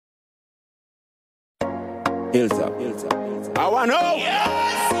Hilltop. I wanna know.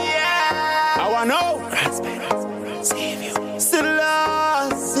 Yes, yeah. I wanna know.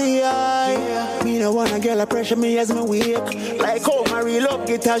 Selassie, me no wanna get a pressure me as me wake. Like how my real love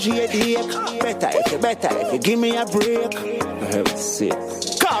get a headache. Better if you give me a break. For heaven's sake.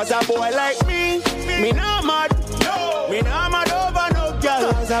 Cause a boy like me no mad. No. Me no mad over no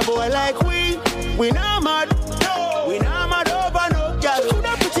girl. Cause a boy like we no mad. No. We no mad over no girl.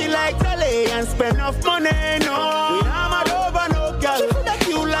 Coulda pretty like Dolly and spend enough money. No. We no mad over no girl. Coulda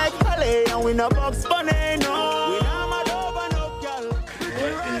cute like Dolly and we no Bugs Bunny. No. We no mad over no girl.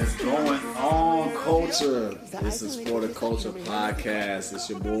 What is going on, culture? This is For the Culture Podcast. It's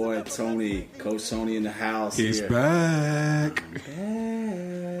your boy Tony, Coach Tony in the house. He's here. back.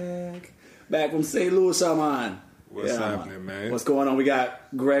 Back from St. Louis, I'm on. What's happening, man? What's going on? We got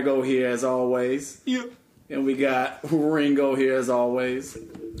Grego here as always. Yep. And we got Ringo here as always.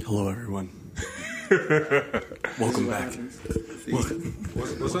 Hello, everyone. Welcome back.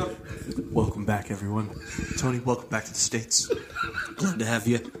 What's up? Welcome back, everyone. Tony, welcome back to the States. Glad to have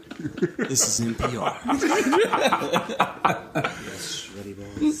you. This is NPR. Yes, ready,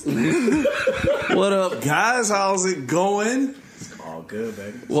 boys. What up, guys? How's it going? All good,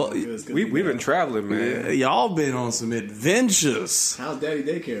 baby. Well, It's good We've been traveling, man. Y'all been on some adventures. How's Daddy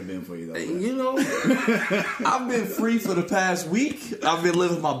Daycare been for you, though? Man? You know, I've been free for the past week. I've been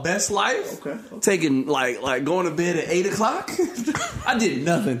living my best life. Okay. Taking like going to bed at 8 o'clock. I did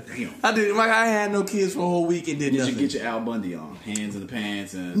nothing. Damn. I had no kids for a whole week and did Did nothing. you get your Al Bundy on? Hands in the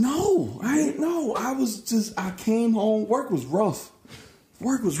pants and... No, I ain't. No, I came home. Work was rough.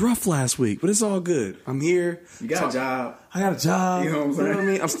 Work was rough last week, but it's all good. I'm here. You got a job. I got a job. You know what I'm saying? I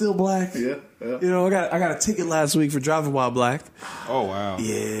mean? I'm still black. Yeah. You know, I got a ticket last week for driving while black. Oh, wow.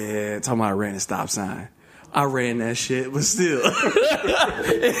 Yeah, talking about I ran a stop sign. I ran that shit, but still,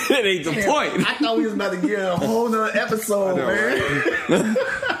 it ain't the point. I thought we was about to get a whole nother episode, man.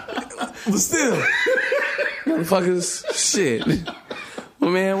 But still, motherfuckers, shit.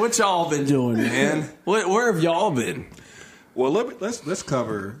 Well, man, what y'all been doing, man? Where have y'all been? Well, let's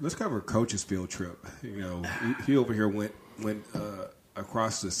cover Coach's field trip. You know, he over here went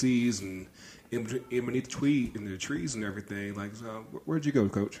across the seas and in beneath the trees and everything. Like, so where'd you go,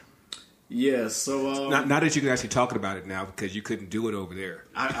 Coach? Yeah, so... Not that you can actually talk about it now because you couldn't do it over there.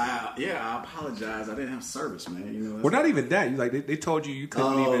 I apologize. I didn't have service, man. You know, Well, not even that. They told you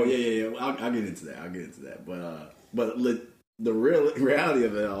couldn't even... Yeah. I'll get into that. But the reality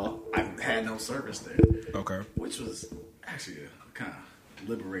of it all, I had no service there. Okay. Which was actually a kind of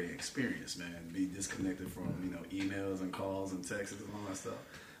liberating experience, man. Be disconnected from, emails and calls and texts and all that stuff.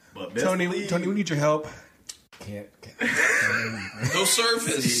 But Tony, we need your help. Can't. No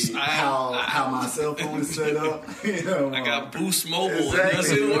service. How my cell phone is set up. I got Boost Mobile. Exactly.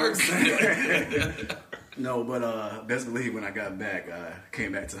 It doesn't work. No, but best believe when I got back, I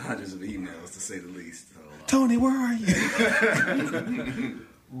came back to hundreds of emails, to say the least. So, Tony, where are you?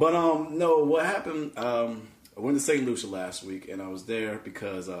 But no, what happened? I went to St. Lucia last week, and I was there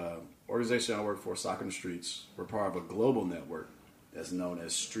because organization I work for, Soccer in the Streets, we're part of a global network that's known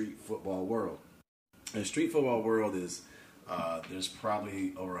as Street Football World. And Street Football World is there's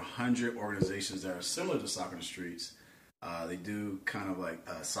probably over 100 organizations that are similar to Soccer in the Streets. They do kind of like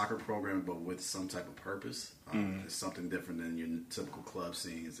a soccer program, but with some type of purpose. It's something different than your typical club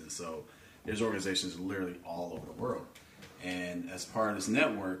scenes, and so there's organizations literally all over the world. And as part of this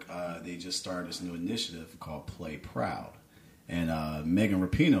network, they just started this new initiative called Play Proud. And Megan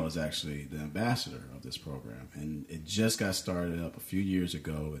Rapinoe is actually the ambassador of this program. And it just got started up a few years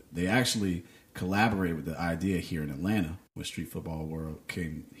ago. They actually collaborated with the idea here in Atlanta, when Street Football World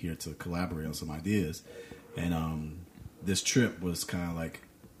came here to collaborate on some ideas. And this trip was kind of like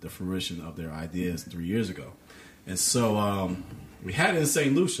the fruition of their ideas 3 years ago. And so we had it in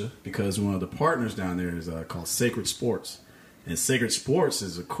St. Lucia because one of the partners down there is called Sacred Sports. And Sacred Sports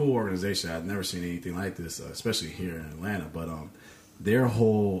is a cool organization. I've never seen anything like this, especially here in Atlanta. But their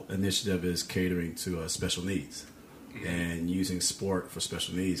whole initiative is catering to special needs and using sport for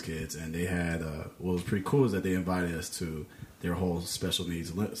special needs kids. And they had what was pretty cool is that they invited us to their whole Special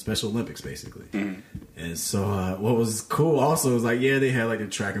Olympics, basically. And so what was cool also is they had like the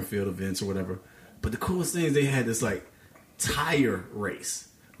track and field events or whatever. But the coolest thing is they had this like tire race,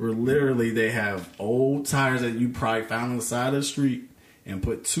 where literally they have old tires that you probably found on the side of the street and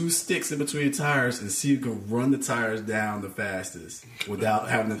put 2 sticks in between the tires and see who can run the tires down the fastest without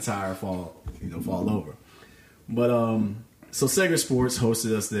having the tire fall over. But so Sacred Sports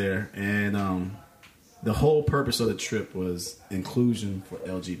hosted us there, and the whole purpose of the trip was inclusion for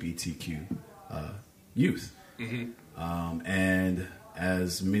LGBTQ youth. And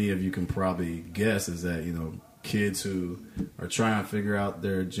as many of you can probably guess, is that, you know, kids who are trying to figure out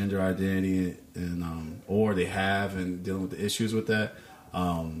their gender identity and or they have and dealing with the issues with that,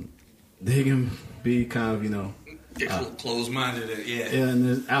 they can be kind of, you know, closed-minded, and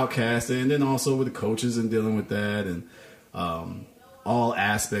there's outcasted, and then also with the coaches and dealing with that, and all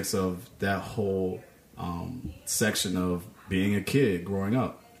aspects of that whole section of being a kid growing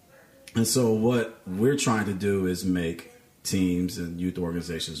up. And so what we're trying to do is make teams and youth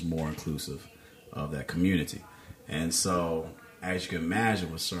organizations more inclusive of that community. And so, as you can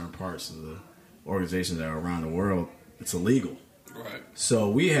imagine, with certain parts of the organizations that are around the world, it's illegal. Right. So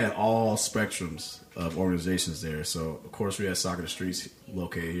we had all spectrums of organizations there. So, of course, we had Soccer in the Streets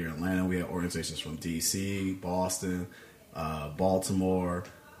located here in Atlanta. We had organizations from D.C., Boston, Baltimore,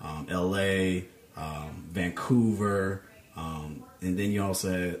 L.A., Vancouver, and then you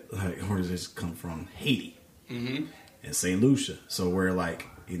also had organizations come from Haiti and St. Lucia. So we're like,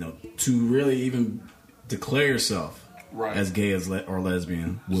 you know, to really even declare yourself as gay or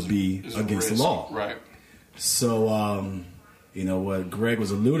lesbian would be against the law. Right. So, you know, what Greg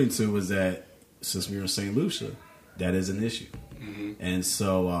was alluding to was that since we were in St. Lucia, that is an issue. And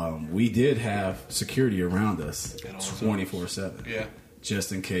so we did have security around us 24/7. Yeah.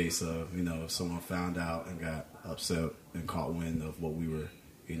 Just in case of, you know, if someone found out and got upset and caught wind of what we were,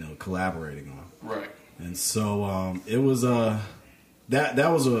 you know, collaborating on. Right. And so it was that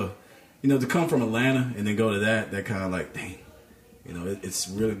was a, you know, to come from Atlanta and then go to that kind of like, dang, you know, it's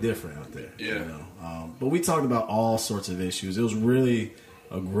really different out there. Yeah. You know, but we talked about all sorts of issues. It was really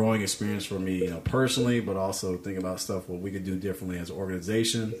a growing experience for me, you know, personally, but also thinking about stuff what we could do differently as an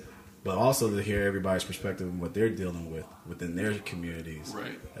organization, but also to hear everybody's perspective and what they're dealing with within their communities,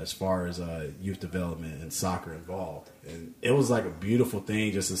 right, as far as youth development and soccer involved. And it was like a beautiful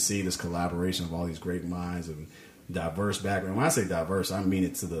thing just to see this collaboration of all these great minds and diverse background. When I say diverse, I mean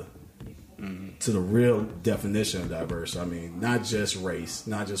it to the real definition of diverse. I mean, not just race,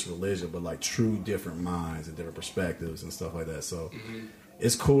 not just religion, but like true different minds and different perspectives and stuff like that. So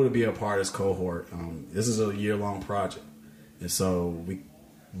it's cool to be a part of this cohort. This is a year-long project. And so we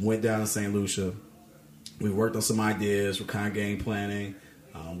went down to St. Lucia. We worked on some ideas. We're kind of game planning,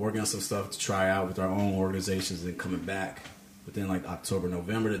 working on some stuff to try out with our own organizations, and coming back within like October,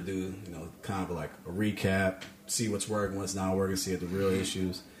 November to do, you know, kind of like a recap, see what's working, what's not working, see the real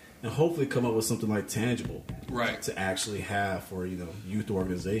issues, and hopefully come up with something like tangible, right, to actually have for, you know, youth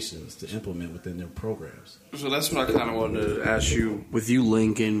organizations to implement within their programs. So that's what I kind of wanted to ask you, with you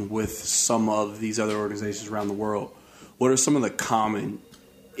linking with some of these other organizations around the world. What are some of the common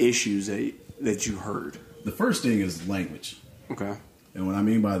issues that you heard? The first thing is language. Okay. And what I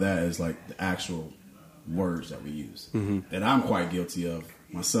mean by that is like the actual words that we use. That I'm quite guilty of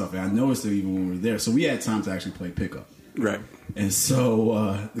myself. And I noticed it even when we were there. So we had time to actually play pickup. Right. And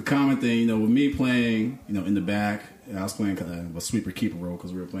so the common thing, you know, with me playing, you know, in the back, and I was playing a sweeper keeper role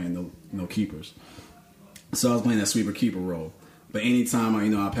because we were playing no keepers. So I was playing that sweeper keeper role. But anytime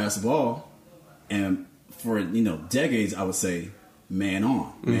I pass the ball, and for, you know, decades I would say man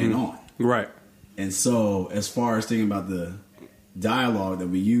on, man on. Right. And so as far as thinking about the dialogue that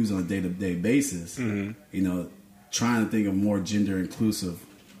we use on a day-to-day basis, you know, trying to think of more gender inclusive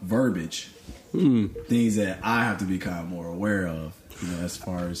verbiage, things that I have to be kind of more aware of, you know, as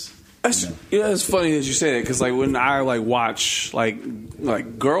far as. It's funny that you say that, because like when I watch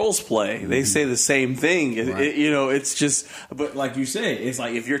like girls play, they say the same thing. Right. You know, it's just, but like you say, it's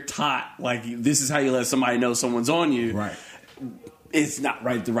like if you're taught like this is how you let somebody know someone's on you, right? It's not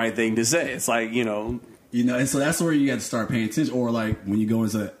the right thing to say. It's like, you know, and so that's where you got to start paying attention. Or like when you go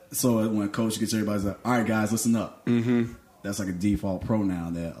into, so when a coach gets everybody's like, all right, guys, listen up. That's like a default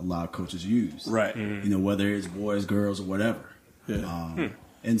pronoun that a lot of coaches use, right? You know, whether it's boys, girls, or whatever. Yeah.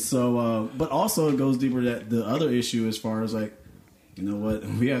 And so, but also it goes deeper that the other issue as far as like, you know what,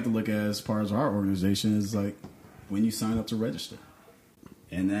 we have to look at as part of our organization is like when you sign up to register.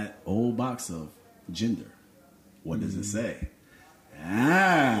 And that old box of gender, what does it say?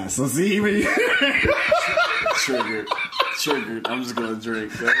 So see, Triggered. I'm just going to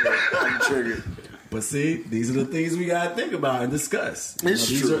drink. I'm triggered. But see, these are the things we got to think about and discuss. It's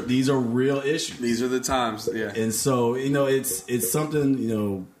true. These are real issues. These are the times, yeah. And so, you know, it's something, you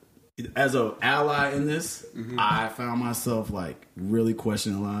know, as an ally in this, I found myself like really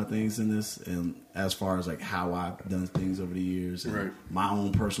questioning a lot of things in this, and as far as like how I've done things over the years, and my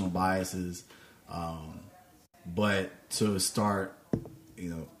own personal biases. But to start, you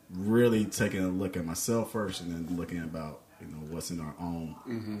know, really taking a look at myself first, and then looking about, you know, what's in our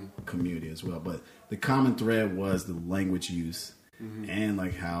own community as well. But the common thread was the language use and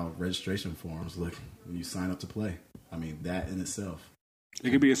like how registration forms look when you sign up to play. I mean, that in itself It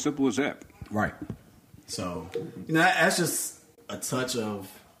could be as simple as that. Right. So, that's just a touch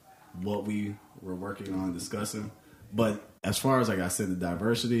of what we were working on discussing. But as far as, like I said, the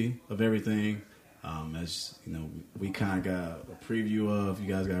diversity of everything, as we kind of got a preview of,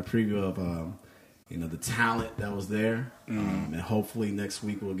 you guys got a preview of, the talent that was there. And hopefully next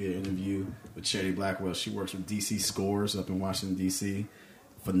week we'll get an interview with Cherry Blackwell. She works with DC Scores up in Washington, D.C.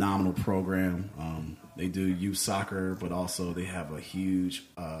 Phenomenal program. They do youth soccer, but also they have a huge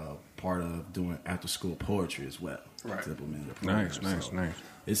part of doing after-school poetry as well. Right. To implement the program. Nice.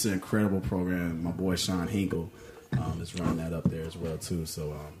 It's an incredible program. My boy Sean Hinkle is running that up there as well too.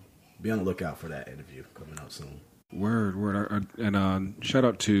 So be on the lookout for that interview coming up soon. Word. And shout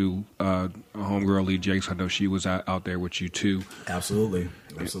out to homegirl Lee Jakes. I know she was out there with you too. Absolutely.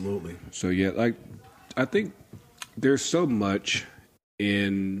 So yeah, I think there's so much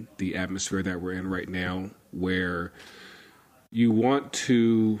in the atmosphere that we're in right now where you want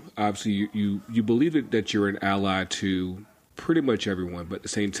to, obviously you believe that you're an ally to pretty much everyone, but at the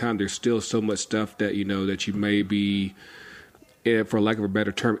same time there's still so much stuff that that you may be, for lack of a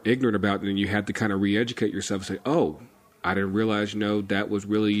better term, ignorant about, and you have to kind of re-educate yourself and say, oh, I didn't realize that was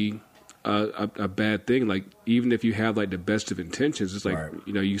really a bad thing. Like, even if you have like the best of intentions, it's like right.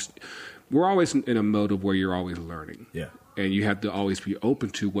 We're always in a mode of where you're always learning. Yeah. And you have to always be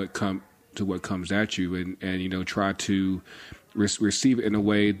open to what comes at you, and try to receive it in a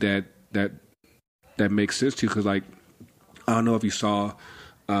way that makes sense to you. Because, like, I don't know if you saw,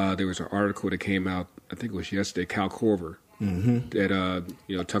 there was an article that came out, I think it was yesterday, Cal Corver, that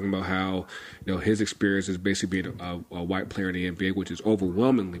talking about how his experience is basically being a white player in the NBA, which is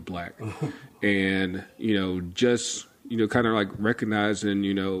overwhelmingly black, and just kind of like recognizing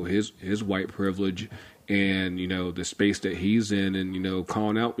his white privilege. And the space that he's in, and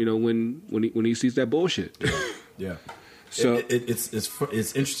calling out when he sees that bullshit. Yeah. So it's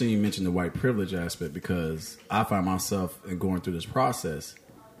interesting you mentioned the white privilege aspect, because I find myself in going through this process.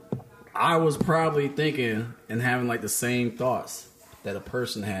 I was probably thinking and having like the same thoughts that a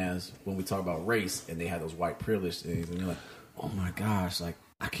person has when we talk about race, and they have those white privilege things, and you're like, oh my gosh, like,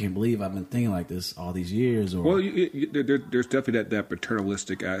 I can't believe I've been thinking like this all these years. Or there's definitely that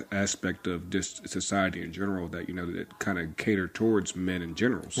paternalistic aspect of just society in general that that kind of cater towards men in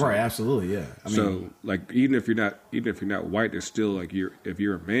general. So, right, absolutely, yeah. I mean, like even if you're not white, there's still like if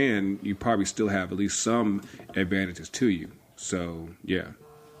you're a man, you probably still have at least some advantages to you. So yeah.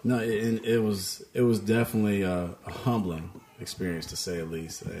 No, it was definitely a humbling experience, to say the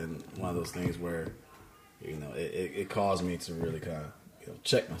least, and one of those things where it caused me to really kind of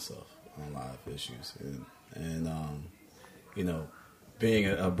check myself on a lot of issues, and being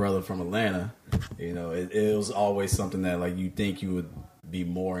a brother from Atlanta, it was always something that like you think you would be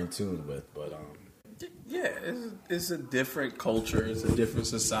more in tune with, but yeah, it's a different culture, it's a different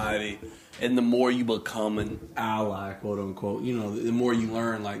society, and the more you become an ally, quote unquote, the more you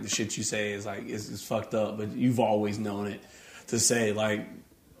learn. Like, the shit you say is like it's fucked up, but you've always known it. To say, like,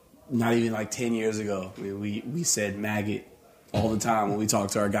 not even like 10 years ago, we said maggot all the time when we talk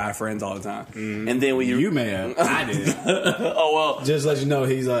to our guy friends all the time. And then when you may have, I did. Oh well, just let you know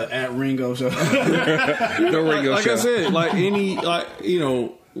he's at Ringo Show. The Ringo like Show. I said, like any,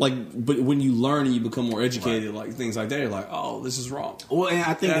 but when you learn and you become more educated, like things like that, you're like, oh, this is wrong. Well, and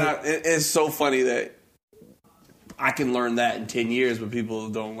I think it's so funny that I can learn that in 10 years, but people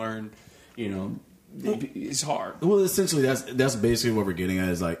don't learn. It's hard. Well, essentially, that's basically what we're getting at.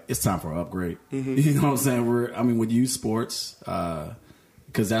 Is like, it's time for an upgrade. Mm-hmm. You know what I'm saying? With youth sports,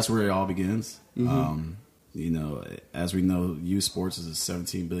 because that's where it all begins. Mm-hmm. As we know, youth sports is a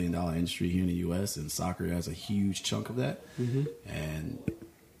 $17 billion industry here in the U.S., and soccer has a huge chunk of that. Mm-hmm. And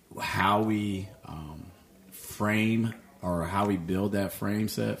how we frame, or how we build that frame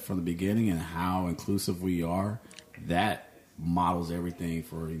set from the beginning, and how inclusive we are, that models everything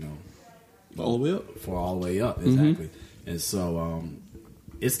for all the way up. For all the way up, exactly. Mm-hmm. And so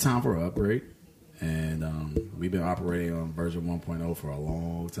it's time for an upgrade. And we've been operating on version 1.0 for a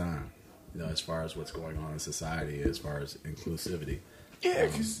long time, as far as what's going on in society, as far as inclusivity. Yeah,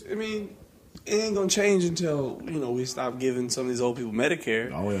 because, it ain't going to change until, we stop giving some of these old people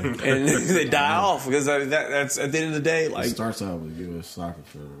Medicare. Oh, yeah. And they die off. Because that's, at the end of the day, like... It starts out with you soccer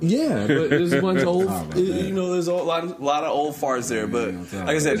for... Yeah, but there's a bunch of old... there's a lot of old farts there. But, like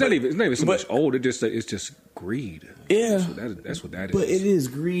I said... It's not even so much old. It's just greed. Yeah. That's what that is. But it is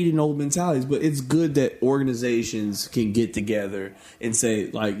greed and old mentalities. But it's good that organizations can get together and say,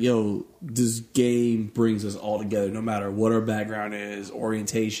 like, yo, this game brings us all together, no matter what our background is,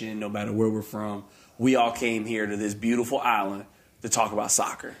 orientation, no matter where we're from. We all came here to this beautiful island to talk about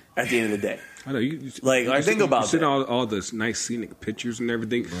soccer at the end of the day. I know you think about you see that. all this nice scenic pictures and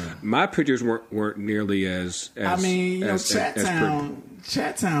everything. Right. My pictures weren't nearly as I mean,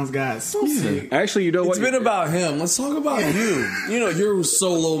 Chat Town's got so sick. Actually, you know what? It's been about him. Let's talk about you. You know, your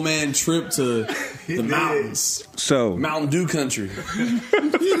solo man trip to the mountains. So Mountain Dew country.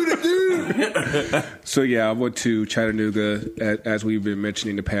 So yeah, I went to Chattanooga as we've been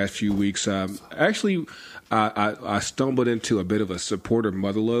mentioning the past few weeks. Actually, I stumbled into a bit of a supporter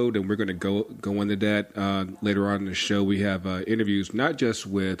motherlode, and we're going to go into that later on in the show. We have interviews not just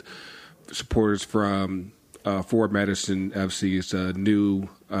with supporters from Forward Madison FC's new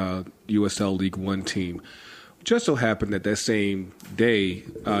USL League One team. Just so happened that same day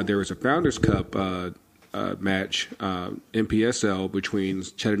there was a Founders Cup match, NPSL, between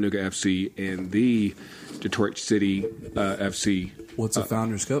Chattanooga FC and the Detroit City FC. What's a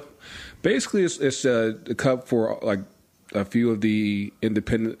Founders Cup? Basically, it's a cup for like a few of the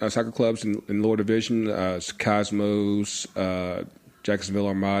independent soccer clubs in lower division, Cosmos, Jacksonville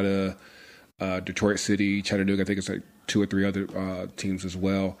Armada, Detroit City, Chattanooga. I think it's like 2 or 3 other teams as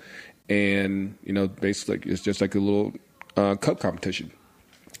well. And, you know, basically it's just like a little cup competition.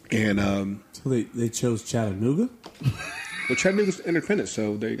 And so they chose Chattanooga? Well, Chattanooga's independent,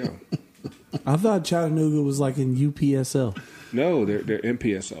 so there you go. I thought Chattanooga was like in UPSL. No, they're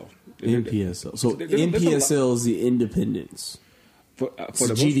NPSL. NPSL. So NPSL is the independents. For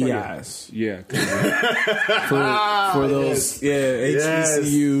the GDIs. Yeah. For those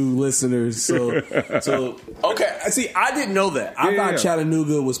HBCU listeners. So okay. See, I didn't know that. I thought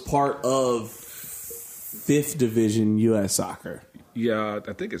Chattanooga was part of 5th Division U.S. Soccer. Yeah,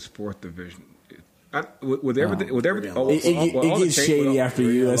 I think it's 4th Division. With everything, it gets shady after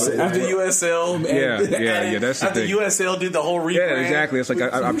USL. After USL, yeah. That's after USL did the whole rebrand. Yeah, exactly. It's like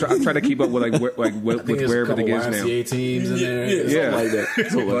I'm trying to keep up with with where everything is now. Teams in there, yeah, like that.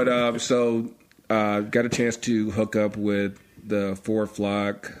 But got a chance to hook up with the Ford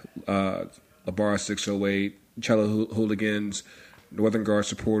Flock, Labar 608, Cello Hooligans, Northern Guard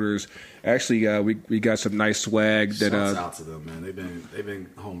supporters. Actually, we got some nice swag. That shouts out to them, man. They've been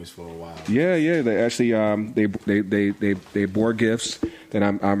homies for a while. Yeah. They actually they bore gifts that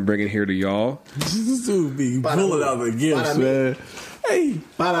I'm bringing here to y'all. This dude be pulling out the gifts, man. Hey,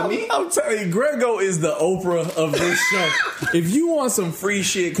 I'm telling you, Grego is the Oprah of this show. If you want some free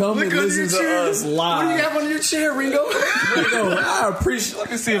shit, come and listen to us live. What do you have on your chair, Ringo? Ringo, I appreciate. Let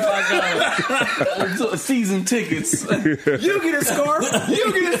me see if I got season tickets. You get a scarf.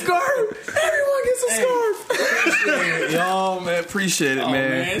 Everyone gets a scarf. Y'all, man, appreciate it,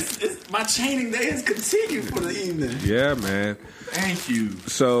 man. It's my chaining day has continued for the evening. Yeah, man. Thank you.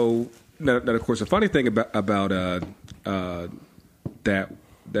 So, now of course, the funny thing about that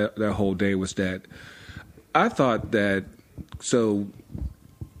whole day was that I thought that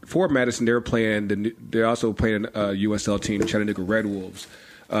for Madison they're also playing a USL team, Chattanooga Red Wolves.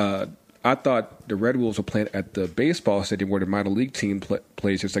 I thought the Red Wolves were playing at the baseball stadium where the minor league team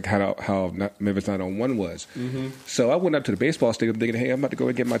plays, just like how Memphis 901 was. Mm-hmm. So I went up to the baseball stadium thinking, hey, I'm about to go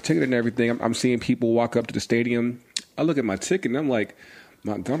and get my ticket and everything. I'm seeing people walk up to the stadium. I look at my ticket and I'm like,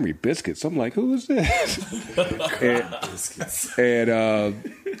 Montgomery Biscuits. I'm like, who is this? and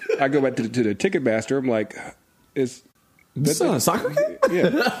I go back to the Ticketmaster. I'm like, is this a soccer game? Yeah.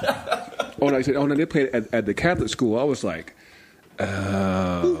 No, they played at the Catholic school. I was like,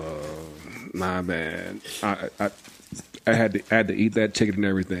 nah, man. I had to eat that chicken and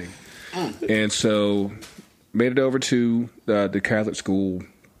everything. And so made it over to the Catholic school.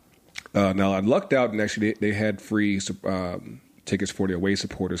 Now I lucked out, and actually they had free tickets for the away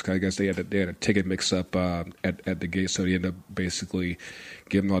supporters, because I guess they had a ticket mix up at the gate, so they ended up basically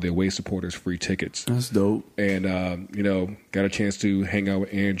giving all the away supporters free tickets. That's dope. And got a chance to hang out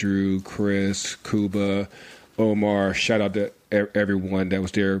with Andrew, Chris, Kuba, Omar. Shout out to everyone that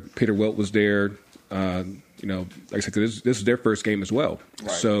was there. Peter Wilt was there. Like I said, this is their first game as well.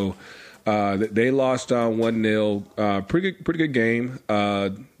 Right. So they lost 1-0. Pretty good game.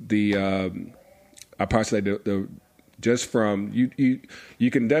 I probably say the just from you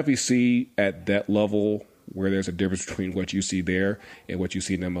can definitely see at that level where there's a difference between what you see there and what you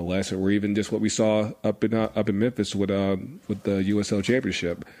see in MLS, or even just what we saw up in Memphis with the USL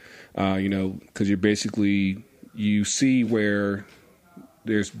Championship. Because you see where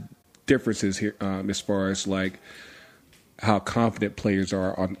there's differences here as far as like how confident players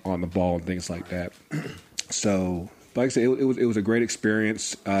are on the ball and things like that. So, like I said, it was a great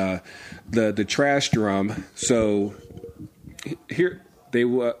experience. The trash drum. So here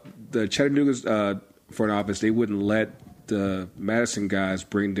the Chattanooga's front office, they wouldn't let the Madison guys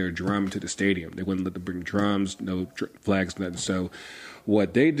bring their drum to the stadium. They wouldn't let them bring drums, no flags, nothing. So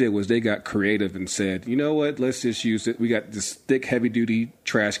what they did was they got creative and said, you know what, let's just use it. We got this thick, heavy-duty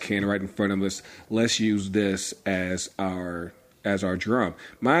trash can right in front of us. Let's use this as our drum.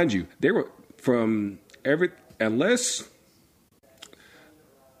 Mind you, they were unless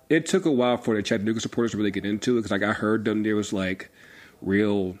it took a while for the Chattanooga supporters to really get into it, because like I heard them, there was like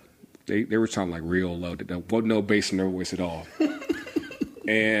real, they were sounding like real low. There wasn't no bass in their voice at all.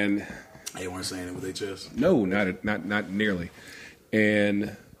 And they weren't saying it with their chest. No, not nearly.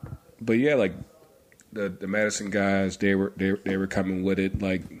 But yeah, like the Madison guys, they were coming with it.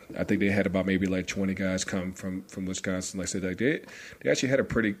 Like I think they had about maybe like 20 guys come from Wisconsin. Like I said, like they actually had a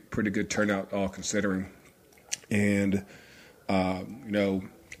pretty good turnout, all considering. And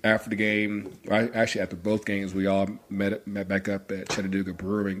after the game, after both games, we all met back up at Chattanooga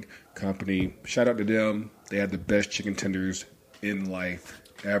Brewing Company. Shout out to them. They had the best chicken tenders in life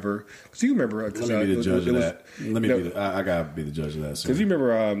ever. Because you remember, let me be the judge of that. I gotta be the judge of that. Because you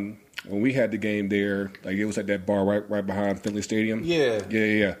remember when we had the game there, like it was at that bar right behind Finley Stadium.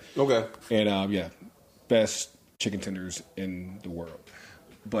 Yeah. Okay. And best chicken tenders in the world.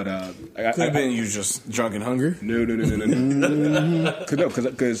 But could have been you just drunk and hungry. No.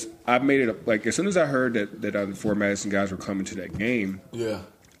 Because I made it up. Like as soon as I heard that the four Madison guys were coming to that game,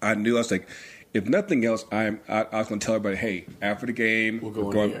 I knew. I was like, if nothing else, I was going to tell everybody, hey, after the game,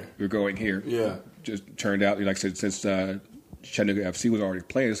 we're going here. Yeah. Just turned out, like I said, since Chattanooga FC was already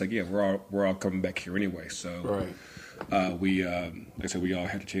playing, it's like, yeah, we're all coming back here anyway. So we, like I said, we all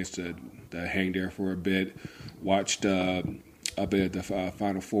had a chance to hang there for a bit, watched a bit of the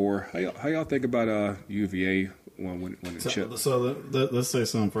Final Four. How y'all think about UVA when it chipped? So let's say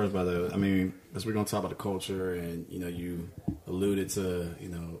something first about that. I mean, as we're going to talk about the culture, and you alluded to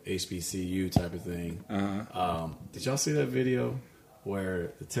HBCU type of thing. Did y'all see that video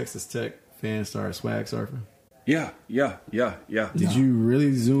where the Texas Tech fans started swag surfing? Yeah. Did you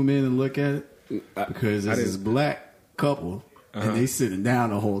really zoom in and look at it? Because there's this black couple. And they sitting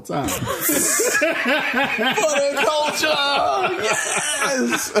down the whole time. For the culture!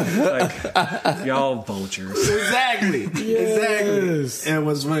 Yes! Like, y'all vultures. Exactly. And it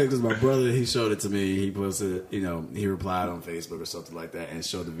was funny because my brother, he showed it to me. He posted, he replied on Facebook or something like that and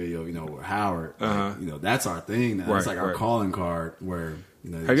showed the video, with Howard. That's our thing now. It's like our calling card where,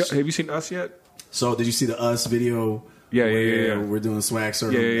 Have you seen Us yet? So did you see the Us video? Yeah. We're doing swag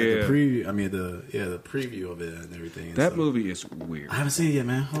surfing at the preview. I mean, the preview of it and everything. That movie is weird. I haven't seen it yet,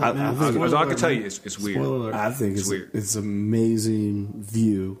 man. I can tell you, it's weird. I think it's weird. It's an amazing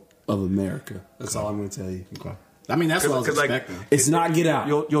view of America. That's all I'm going to tell you. Okay. I mean, that's what I was expecting. It's not Get Out.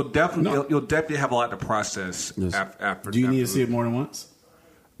 You'll definitely have a lot to process after. Do you need to see it more than once?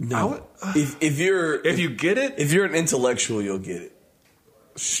 No. If you get it, if you're an intellectual, you'll get it.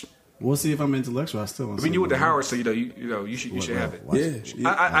 We'll see if I'm intellectual. I still want to. I mean, you went to Howard, so you should have it.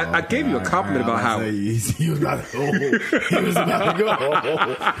 Yeah. I gave you a compliment about Howard. He was about to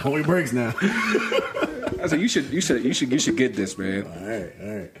go. Only breaks now. I said you should get this, man.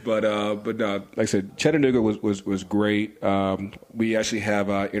 All right. But like I said, Chattanooga was great. We actually have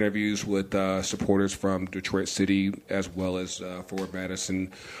interviews with supporters from Detroit City as well as Fort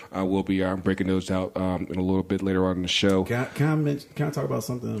Madison. We'll be breaking those out in a little bit later on in the show. Can I talk about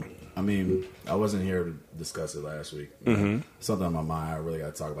something? I mean, I wasn't here to discuss it last week. Something on my mind I really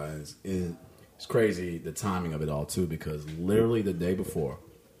got to talk about. It's crazy the timing of it all too, because literally the day before,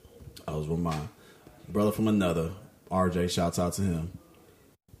 I was with my brother from another, RJ. Shouts out to him.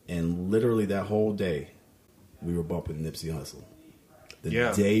 And literally that whole day, we were bumping Nipsey Hussle.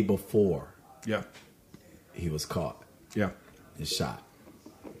 The day before, he was caught, and shot,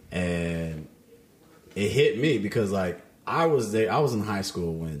 and it hit me because I was there. I was in high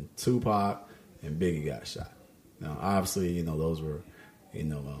school when Tupac and Biggie got shot. Now, obviously, those were,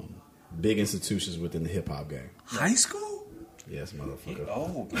 big institutions within the hip hop game. High school? Yes, motherfucker.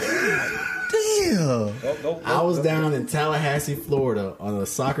 Oh, God. Damn. I was down in Tallahassee, Florida on a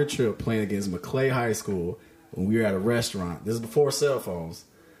soccer trip playing against McClay High School when we were at a restaurant. This is before cell phones.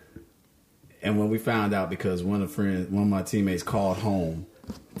 And when we found out, because one of my teammates called home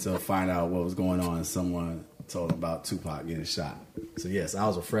to find out what was going on, someone told him about Tupac getting shot. So yes, I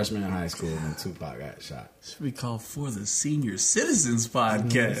was a freshman in high school when Tupac got shot. Should be called For the Senior Citizens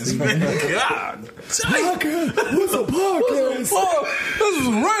Podcast. Man, God, what's a podcast? This was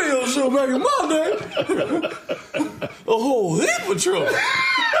a radio show back in my day. A whole heap of trouble.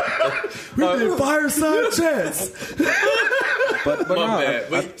 We did fireside chats.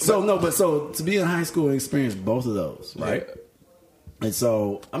 But so to be in high school and experience both of those, right? And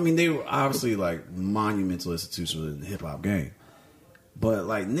so, I mean, they were obviously like monumental institutions in the hip hop game. But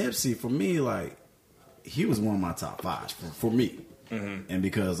like Nipsey, for me, like he was one of my top 5 for me. Mm-hmm. And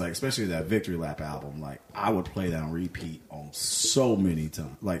because like especially that Victory Lap album, like I would play that on repeat on so many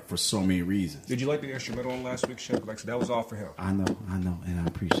times, like for so many reasons. Did you like the instrumental on last week's show? Like that was all for him. I know, and I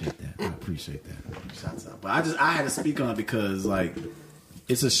appreciate that. Shouts out. But I had to speak on it because like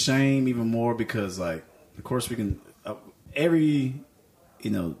it's a shame even more because like of course we can every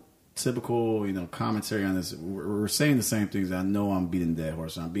typical commentary on this we're saying the same things. I know I'm beating the dead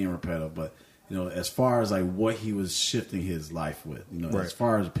horse and I'm being repetitive, but as far as like what he was shifting his life with, right. As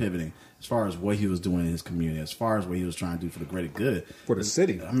far as pivoting, as far as what he was doing in his community, as far as what he was trying to do for the greater good for the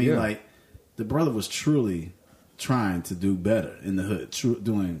city. I mean, like the brother was truly trying to do better in the hood,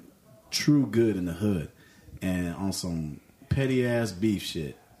 doing true good in the hood, and on some petty ass beef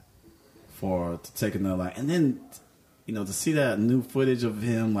shit to take another life, and then to see that new footage of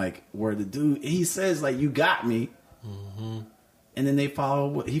him like where the dude he says like you got me. Mm-hmm. And then he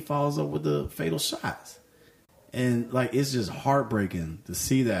follows up with the fatal shots. And like it's just heartbreaking to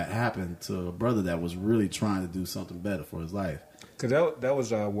see that happen to a brother that was really trying to do something better for his life. Because that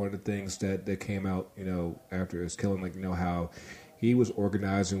was one of the things that came out, after his killing, like, how he was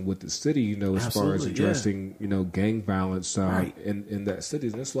organizing with the city, as Absolutely, far as addressing, gang violence right. in that city.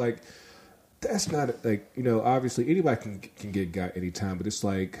 And it's like, that's not like, obviously anybody can get got anytime, but it's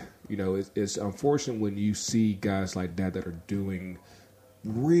like, it's unfortunate when you see guys like that are doing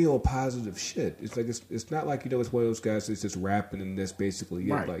real positive shit. It's like, it's not like, it's one of those guys that's just rapping and that's basically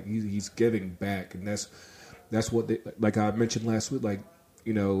it. Right. Like he's giving back, and that's what they, like I mentioned last week, like,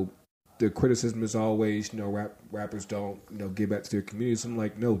 the criticism is always, rappers don't give back to their communities. I'm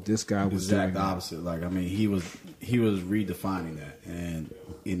like, no, this guy was exact doing opposite. Like, I mean, he was redefining that, and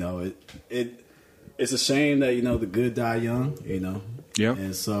it's a shame that the good die young, Yeah.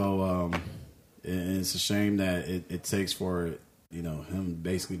 and so and it's a shame that it takes for him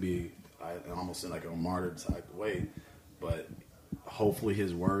basically be almost in like a martyr type way, but hopefully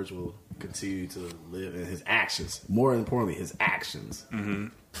his words will continue to live, and his actions, more importantly, his actions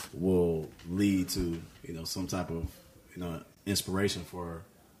will lead to some type of inspiration for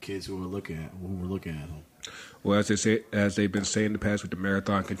kids who were looking at him. Well, as they've been saying in the past, with the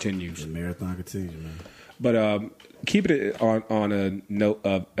marathon continues. The marathon continues, man. But keeping it on a note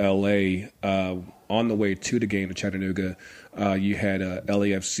of L.A., on the way to the game to Chattanooga, you had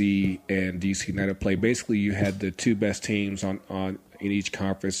LAFC and DC United play. Basically, you had the two best teams on in each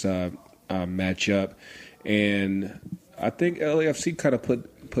conference match up, and I think LAFC kind of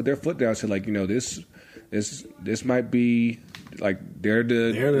put their foot down and said, like, this might be like they're the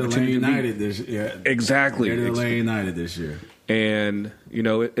Atlanta United this year. Exactly. They're the Atlanta United this year. And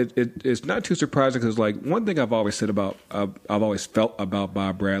it's not too surprising because, like, one thing I've always said about I've always felt about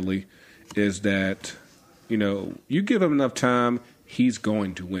Bob Bradley is that you give him enough time, he's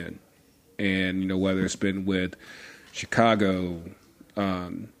going to win. And whether it's been with Chicago,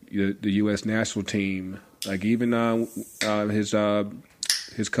 the U.S. national team, like even his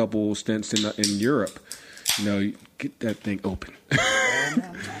couple stints in Europe, get that thing open.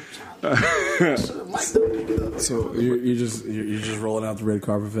 So you're just rolling out the red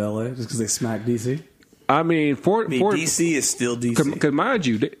carpet for LA just because they smacked DC? I mean, for DC is still DC. Because mind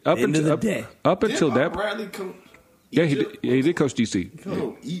you, up until that, Bradley he did coach DC.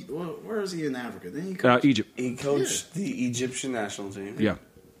 Where is he in Africa? Then he coached Egypt. He coached the Egyptian national team. Yeah.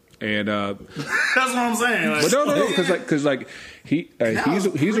 And that's what I'm saying. Like, but no, because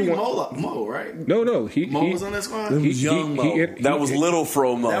he's a one. Mo, right? No, Mo was on that squad. That was young Mo. That was little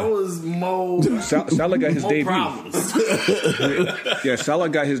Fro Mo. That was Mo. Salah got his debut. Yeah, Salah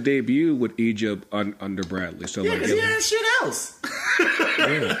got his debut with Egypt under Bradley. So because he had shit else.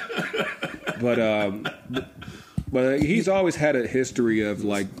 Yeah. But he's always had a history of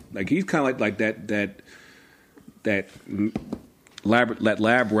like he's kind of like that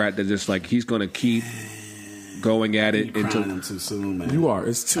lab rat that just like he's going to keep going at it until them too soon, man. You are.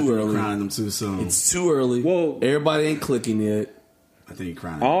 It's too early. Crying them too soon. It's too early. Well, everybody ain't clicking yet. I think you're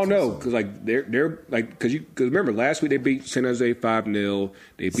crying. I don't know because like they're like because remember last week they beat San Jose 5-0.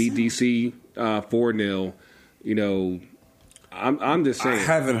 They beat DC 4-0. I'm just saying. I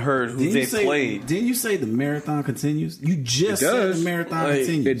haven't heard who they played. Didn't you say the marathon continues? You just said the marathon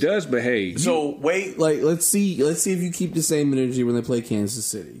continues. It does, but hey. So wait, let's see if you keep the same energy when they play Kansas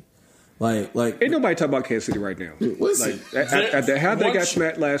City. Like ain't nobody talking about Kansas City right now. Listen, how they got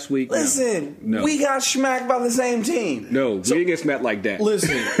smacked last week. Listen, we got smacked by the same team. No, we didn't get smacked like that.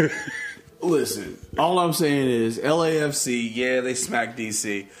 Listen. All I'm saying is LAFC, yeah, they smacked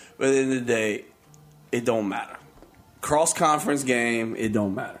DC, but at the end of the day, it don't matter. cross conference game, it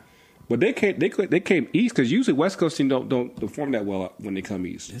don't matter. But they came east because usually West Coast team don't perform that well when they come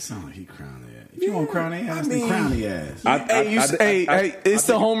east. It sounds like he crowned their ass. If you want to crown their ass, then crown their ass. It's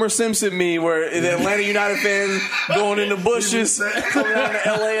the Homer Simpson meme where the Atlanta United fans going in the bushes, coming out the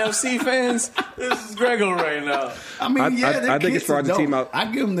LAFC fans. This is Grego right now. I mean, yeah, I think as far as the team out,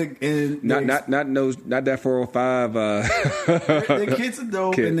 I give them the not that 405. Their kids are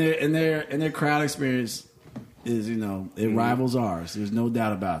dope, Kid. and their crowd experience is, it rivals ours. There's no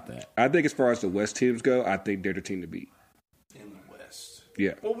doubt about that. I think as far as the West teams go, I think they're the team to beat. In the West.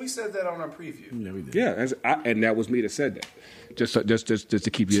 Yeah. Well, we said that on our preview. Yeah, we did. Yeah, and that was me that said that. Just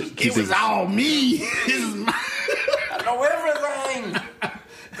to keep you. It was all me. I know everything.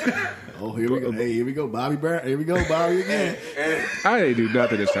 Oh, here we go. Hey, here we go, Bobby Brown. Here we go, Bobby again. I ain't do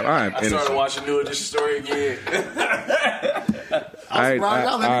nothing this time. I am I started innocent. watching New Edition Story again. I'm surprised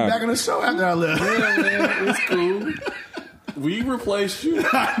y'all let me back on the show after I left. Yeah, man, it's cool. We replaced you.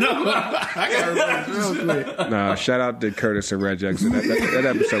 I got to real quick. Nah, shout out to Curtis and Red Jackson. That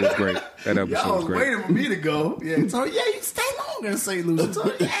episode was great. That episode Y'all was was great. waiting for me to go. Yeah, so you stay longer in St. Louis.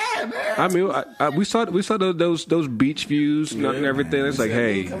 So, yeah, man. I mean, we saw those beach views and everything. It's like,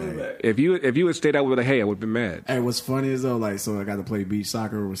 hey, if you had stayed out with I would have been mad. Hey, what's funny is though, so I got to play beach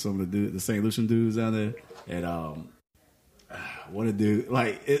soccer with some of the St. Lucian dudes out there, and what a dude!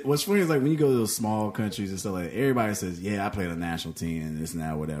 What's funny is when you go to those small countries and stuff like that, everybody says, "Yeah, I played on a national team and this and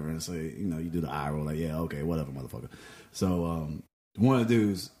that, whatever." And so you do the eye roll, like, "Yeah, okay, whatever, motherfucker." So one of the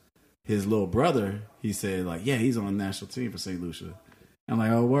dudes, his little brother, he said, like, "Yeah, he's on the national team for St. Lucia." I'm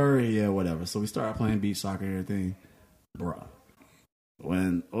like, "Oh, word, yeah, whatever." So we started playing beach soccer and everything, bruh.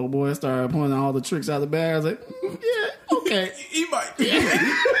 When old boy started pulling all the tricks out of the bag, I was like, "Yeah, okay, He might be. He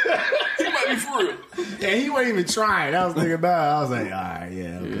might be for real. And he wasn't even trying. I was thinking about it. I was like, all right,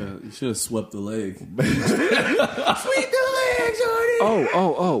 yeah, okay. Yeah, you should have swept the leg. Sweep the legs, Jordy.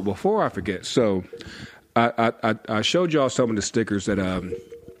 Oh! Before I forget, so I showed y'all some of the stickers that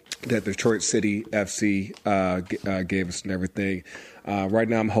Detroit City FC gave us and everything. Right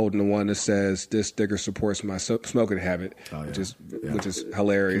now, I'm holding the one that says this sticker supports my smoking habit, which is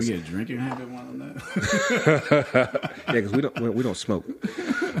hilarious. Can we get a drinking habit one on that? Yeah, because we don't smoke.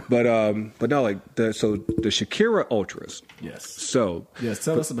 But no, the Shakira Ultras. Yes. So yes,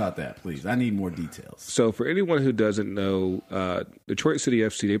 tell us about that, please. I need more details. So for anyone who doesn't know, Detroit City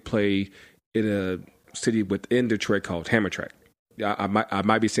FC, they play in a city within Detroit called Hammertrack. I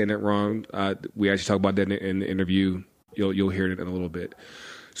might be saying that wrong. We actually talked about that in the interview. You'll hear it in a little bit.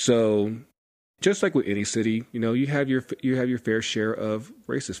 So, just like with any city, you have your fair share of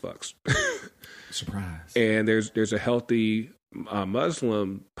racist fucks. Surprise. And there's a healthy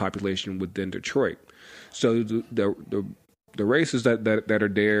Muslim population within Detroit. So the races that are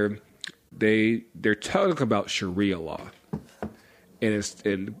there, they're talking about Sharia law,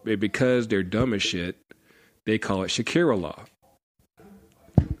 and because they're dumb as shit, they call it Shakira law.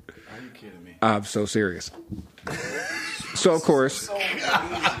 Are you kidding me? I'm so serious. So of course,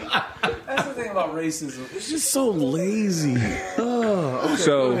 That's the thing about racism. It's just so lazy. Oh, okay,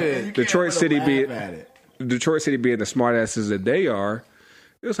 so Detroit City being the smartasses that they are,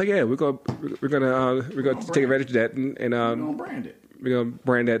 it was like, yeah, we're gonna take advantage of that and we're gonna brand it. we're gonna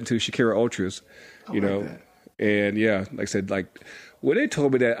brand that into Shakira Ultras, that. And yeah, like I said, like when they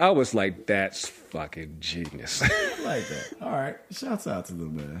told me that, I was like, that's fucking genius. I like that. All right, shouts out to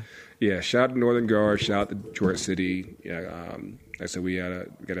them, man. Yeah, shout out to Northern Guard, shout out to Detroit City. Yeah, like I said, we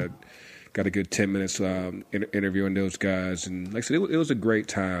got a good 10 minutes interviewing those guys, and like I said, it was a great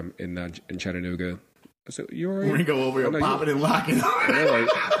time in Chattanooga. I said, you all right? We're gonna go over here popping and locking.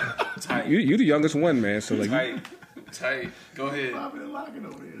 Tight. You the youngest one, man. So like, Tight. Go ahead. Popping and locking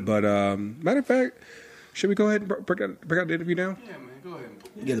over here. but matter of fact, should we go ahead and break out the interview now? Yeah, man. Go ahead.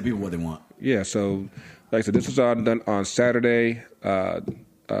 Get the people what they want. Yeah. So like I said, this was all done on Saturday.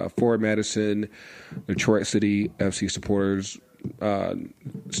 Ford Madison, Detroit City FC supporters,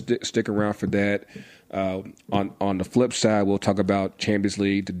 stick around for that. On the flip side, we'll talk about Champions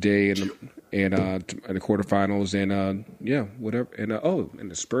League today and the quarterfinals and whatever. And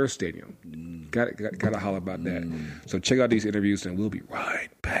and the Spurs Stadium. Got to holler about that. So check out these interviews and we'll be right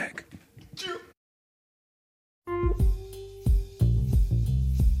back.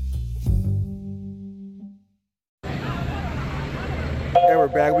 And we're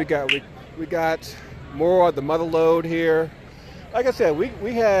back. We got more of the mother load here. Like I said,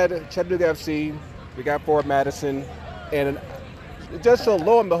 we had Chattanooga FC, we got Ford Madison, and just so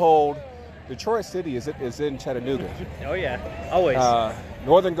lo and behold, Detroit City is in Chattanooga. Oh yeah, always.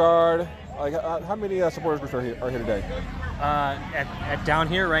 Northern Guard. Like how many supporters are here today? At down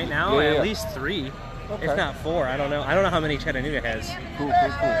here right now, Yeah. at least 3. Okay. if not 4. I don't know how many Chattanooga has. Cool.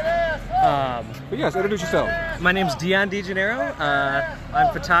 But yes, introduce yourself. My name's Dion DeGennaro. I'm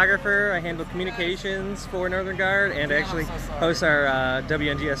a photographer. I handle communications for Northern Guard and actually host our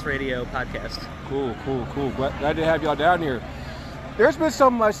WNGS radio podcast. Cool. Glad to have y'all down here. There's been so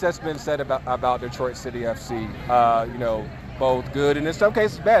much that's been said about Detroit City FC. Both good and in some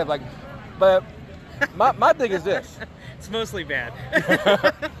cases bad. But my thing is this. It's mostly bad.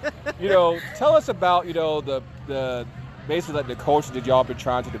 Tell us about the basically the culture that y'all been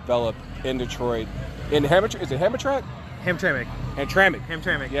trying to develop in Detroit. In Hamtramck, is it Hamtramck? Hamtramck.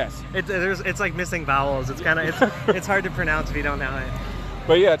 Hamtramck. Yes. It's like missing vowels. It's kind of it's hard to pronounce if you don't know it.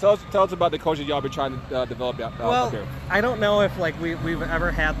 But yeah, tell us about the culture y'all been trying to develop out there. I don't know if we've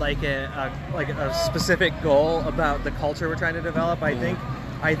ever had like a specific goal about the culture we're trying to develop. I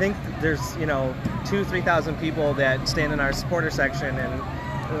think there's 2,000-3,000 people that stand in our supporter section,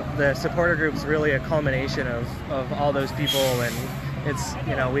 and the supporter group's really a culmination of all those people, and it's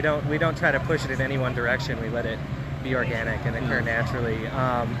we don't try to push it in any one direction. We let it be organic and occur naturally.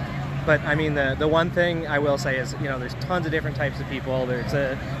 But I mean, the one thing I will say is, there's tons of different types of people.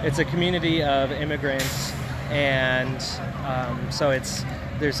 It's a community of immigrants, and so it's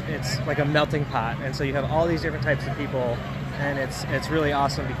like a melting pot, and so you have all these different types of people, and it's really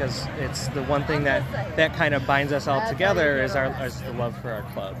awesome because it's the one thing that kind of binds us all together is the love for our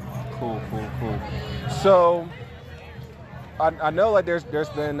club. Cool. So I know there's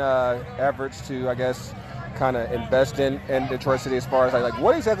been efforts to, I guess, kind of invest in Detroit City as far as like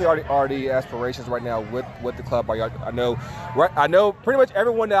what exactly are the aspirations right now with the club? I know pretty much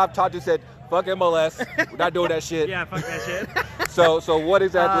everyone that I've talked to said fuck MLS, we're not doing that shit. Yeah, fuck that shit. So what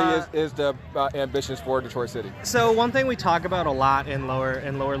exactly is the ambitions for Detroit City? So one thing we talk about a lot in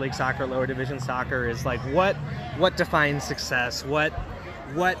lower league soccer, lower division soccer is like what defines success? What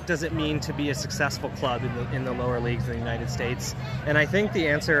does it mean to be a successful club in the lower leagues in the United States? And I think the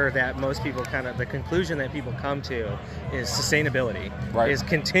answer that most people the conclusion that people come to is sustainability, is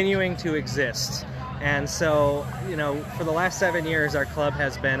continuing to exist. And so, for the last 7 years, our club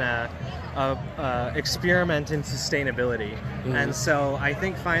has been a experiment in sustainability. Mm-hmm. And so I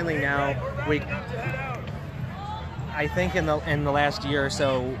think finally now I think in the last year or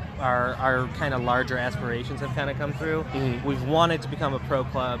so, our kind of larger aspirations have kind of come through. Mm-hmm. We've wanted to become a pro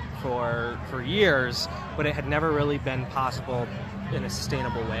club for years, but it had never really been possible in a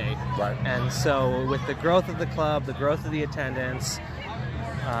sustainable way. Right. And so with the growth of the club, the growth of the attendance,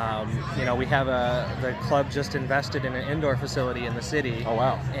 we have the club just invested in an indoor facility in the city. Oh,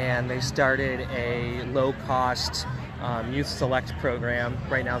 wow. And they started a low-cost youth select program.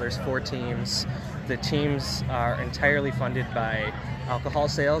 Right now there's 4 teams. The teams are entirely funded by alcohol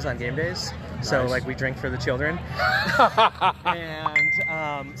sales on game days. So, Nice. we drink for the children.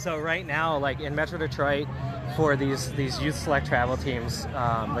 And so right now, in Metro Detroit, for these youth select travel teams,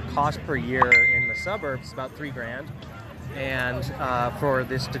 the cost per year in the suburbs is about $3,000. And for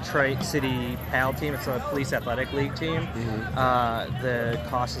this Detroit City PAL team, it's a police athletic league team, the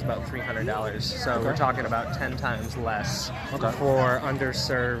cost is about $300. So we're talking about 10 times less for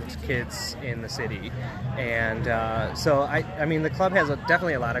underserved kids in the city. And so, I mean, the club has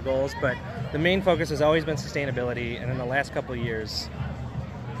definitely a lot of goals, but the main focus has always been sustainability. And in the last couple of years,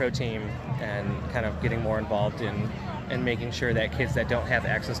 pro team and kind of getting more involved in making sure that kids that don't have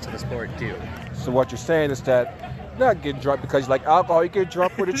access to the sport do. So what you're saying is that not getting drunk because you like alcohol, you get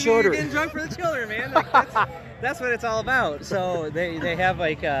drunk for the children. You're getting drunk for the children, man. That's what it's all about. So they have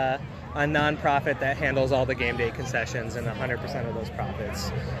a nonprofit that handles all the game day concessions, and 100% of those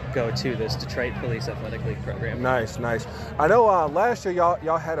profits go to this Detroit Police Athletic League program. Nice. I know last year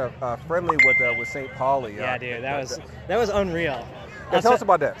y'all had a friendly with St. Pauli. Yeah, dude, that was unreal. Tell us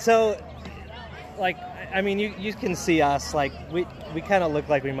about that. So, I mean, you can see us, we kind of look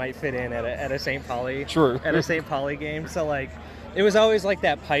like we might fit in at a St. Pauli. True. At a St. Pauli game. So, it was always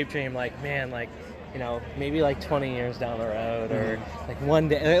that pipe dream, maybe 20 years down the road, or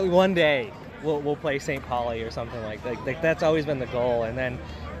one day we'll play St. Pauli or something like that's always been the goal. And then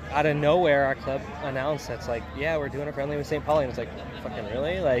out of nowhere, our club announced yeah, we're doing a friendly with St. Pauli, and it's fucking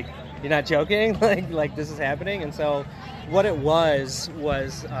really? You're not joking? This is happening? And so what it was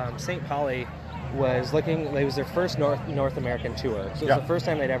St. Pauli was it was their first North American tour. So it was the first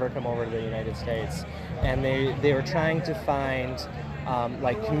time they'd ever come over to the United States. And they were trying to find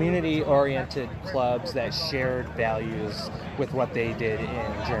community-oriented clubs that shared values with what they did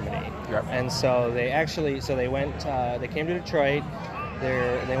in Germany. Yep. And so they came to Detroit,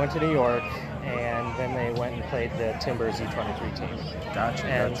 they went to New York, and then they went and played the Timbers U23 team. Gotcha.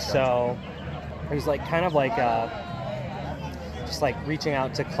 And so it was kind of just like reaching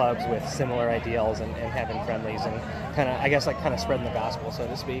out to clubs with similar ideals and having friendlies and kind of spreading the gospel, so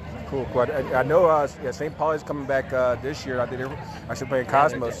to speak. Cool. I know St. Paul is coming back this year. I think they're actually playing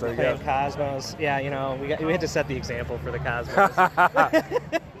Cosmos. They're playing Cosmos. Yeah, you know, we had to set the example for the Cosmos.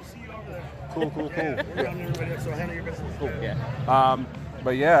 Cool. Cool. Yeah.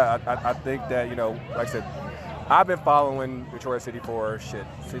 But yeah, I think that, you know, like I said, I've been following Detroit City for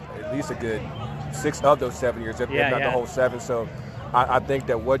at least a good 6 of those 7 years, if not the whole 7. So I think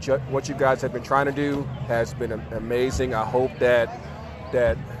that what you guys have been trying to do has been amazing. I hope that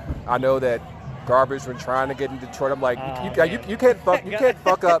I know that Garber's been trying to get in Detroit. I'm like, you can't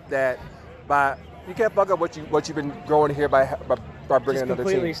fuck up that by you can't fuck up what you've been growing here by bringing another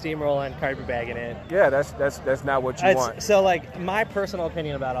team. Completely steamrolling, carpetbagging it. Yeah, that's not what you want. So, like, my personal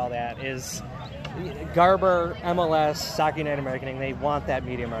opinion about all that is Garber, MLS, Soccer United American, they want that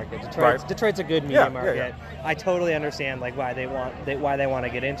media market. Detroit's a good media market. Yeah. I totally understand like why they want to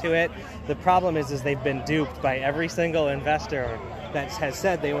get into it. The problem is they've been duped by every single investor that has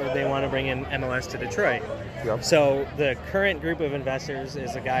said they want to bring in MLS to Detroit. Yep. So the current group of investors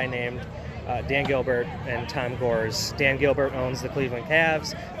is a guy named Dan Gilbert and Tom Gores. Dan Gilbert owns the Cleveland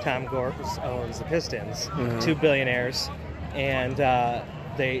Cavs. Tom Gores owns the Pistons. Mm-hmm. 2 billionaires, and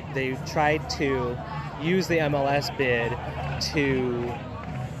they tried to use the MLS bid to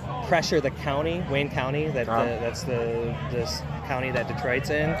pressure the county, Wayne County, that's this county that Detroit's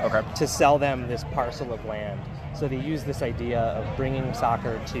in, to sell them this parcel of land. So they used this idea of bringing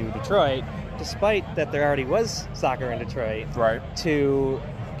soccer to Detroit, despite that there already was soccer in Detroit, to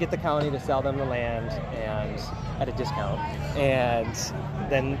get the county to sell them the land and at a discount. And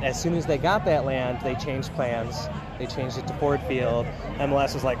then as soon as they got that land, they changed plans. They changed it to Ford Field.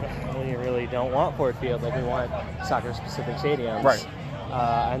 MLS was like, we really don't want Ford Field. Like, we want soccer-specific stadiums. Right.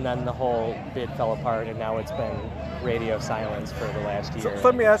 And then the whole bid fell apart, and now it's been radio silence for the last year. So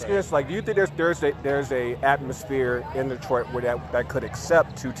let me ask you this: like, do you think there's a atmosphere in Detroit where that could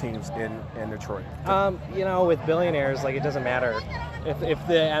accept 2 teams in Detroit? You know, with billionaires, like, it doesn't matter if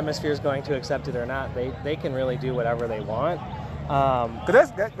the atmosphere is going to accept it or not. They can really do whatever they want.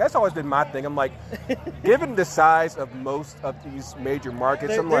 Because that's always been my thing. I'm like, given the size of most of these major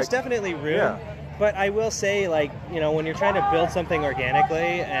markets, there's definitely room. Yeah. But I will say, like, you know, when you're trying to build something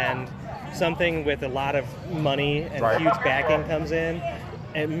organically and something with a lot of money and huge backing comes in,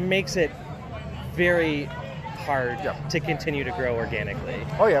 it makes it very hard to continue to grow organically.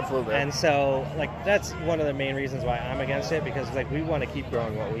 Oh yeah, absolutely. And so, like, that's one of the main reasons why I'm against it, because like we want to keep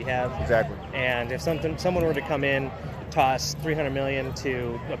growing what we have. Exactly. And if someone were to come in, toss $300 million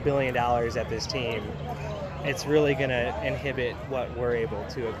to $1 billion at this team, it's really going to inhibit what we're able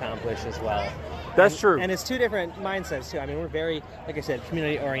to accomplish as well. That's true. And it's 2 different mindsets, too. I mean, we're very, like I said,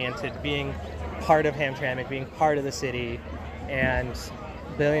 community-oriented, being part of Hamtramck, being part of the city, and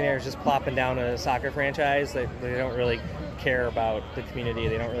billionaires just plopping down a soccer franchise. They don't really care about the community.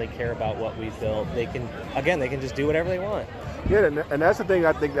 They don't really care about what we've built. They can just do whatever they want. Yeah, and that's the thing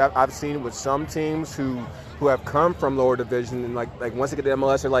I think that I've seen with some teams who have come from lower division, and like once they get to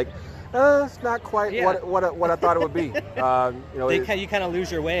MLS, they're like, it's not quite what I thought it would be. You know, you kind of lose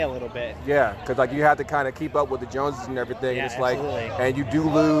your way a little bit. Yeah, because like you have to kind of keep up with the Joneses and everything. Yeah, and it's absolutely. like, and you do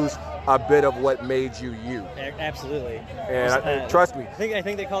lose a bit of what made you you. Absolutely. And trust me. I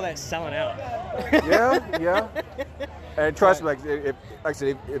think they call that selling out. Yeah. And trust me, like I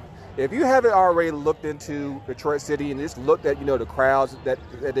said, if you haven't already looked into Detroit City and just looked at, you know, the crowds that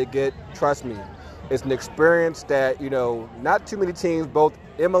they get, trust me, it's an experience that, you know, not too many teams, both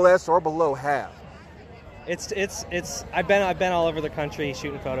MLS or below, have. It's I've been all over the country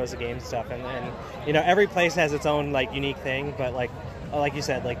shooting photos of games and stuff, and you know, every place has its own like unique thing, but like you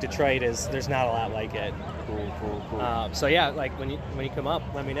said, like Detroit there's not a lot like it. Cool. So yeah, like when you come up,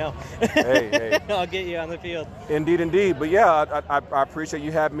 let me know. Hey. I'll get you on the field. Indeed. But yeah, I appreciate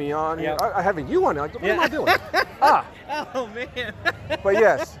you having me on. Yep. I having you on. Like, what am I doing? Oh man. But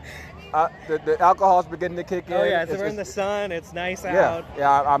yes. The alcohol's beginning to kick in. Oh yeah, we're in the sun. It's nice out.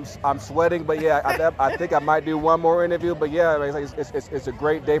 Yeah, I'm sweating, but yeah, I think I might do one more interview. But yeah, it's a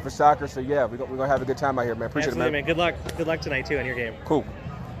great day for soccer. So yeah, we're gonna have a good time out here, man. Appreciate Absolutely, it, man. Good luck tonight too in your game. Cool.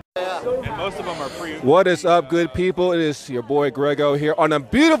 And most of them are What is up, good people? It is your boy Grego here on a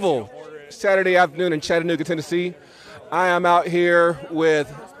beautiful Saturday afternoon in Chattanooga, Tennessee. I am out here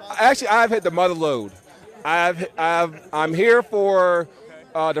with. Actually, I've hit the mother load. I'm here for.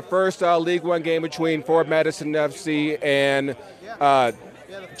 The first League One game between Fort Madison FC and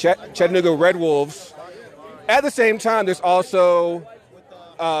Chattanooga Red Wolves. At the same time, there's also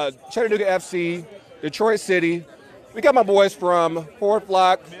Chattanooga FC, Detroit City. We got my boys from Fort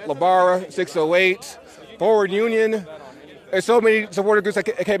Flock, Labara, 608, Forward Union. there's so many supporter groups that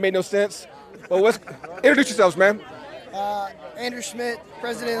it can't make no sense. But introduce yourselves, man. Andrew Schmidt,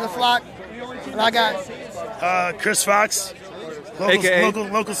 president of the Flock, and I got Chris Fox,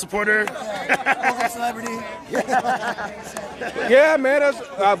 local supporter, local celebrity. Yeah, man,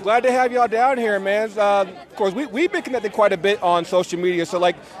 I'm glad to have y'all down here, man. Of course, we've been connected quite a bit on social media. So,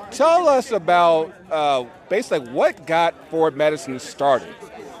 like, tell us about basically what got Forward Madison started.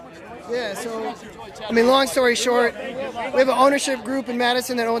 Yeah, so, I mean, long story short, we have an ownership group in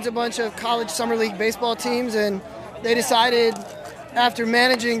Madison that owns a bunch of college summer league baseball teams, and they decided, after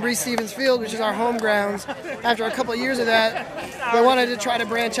managing Breese Stevens Field, which is our home grounds, after a couple of years of that, they wanted to try to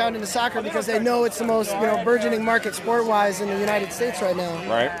branch out into soccer because they know it's the most, burgeoning market sport-wise in the United States right now.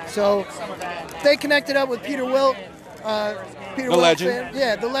 Right. So they connected up with Peter Wilt. The legend.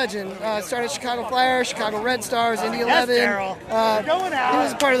 The legend. Started Chicago Flyers, Chicago Red Stars, Indy 11. He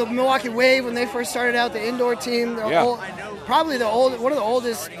was part of the Milwaukee Wave when they first started out, the indoor team. Probably one of the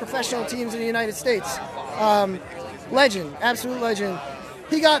oldest professional teams in the United States. Legend, absolute legend.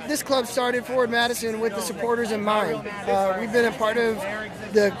 He got this club started, Forward Madison, with the supporters in mind. We've been a part of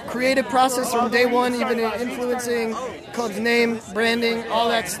the creative process from day one, even in influencing club's name, branding, all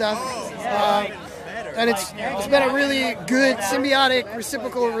that stuff. And it's been a really good, symbiotic,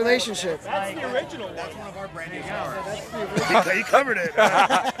 reciprocal relationship. That's the original. That's one of our branding hours. He covered it.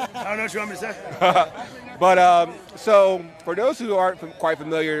 I don't know what you want me to say. But so for those who aren't quite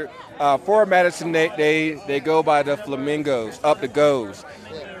familiar, Forward Madison, they go by the Flamingos, up the Goes.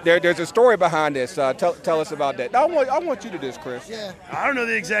 There's a story behind this. Tell us about that. I want you to do this, Chris. Yeah. I don't know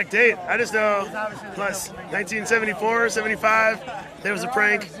the exact date. I just know plus 1974, 75. There was a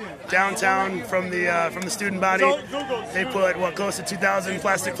prank downtown from the student body. They put close to 2,000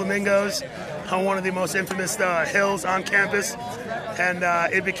 plastic flamingos on one of the most infamous hills on campus, and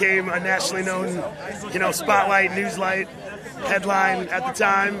it became a nationally known, spotlight, newslight, headline at the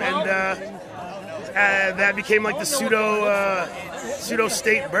time, and that became like the pseudo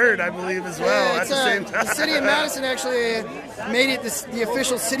state bird, I believe, as well. Yeah, at the same time. The city of Madison actually made it the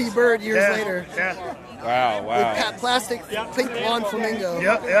official city bird years later. Yeah. Wow. With plastic pink lawn flamingo.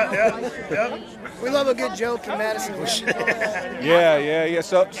 Yep. We love a good joke in Madison. Yeah.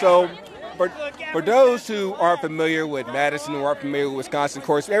 So for those who aren't familiar with Madison, who aren't familiar with Wisconsin, of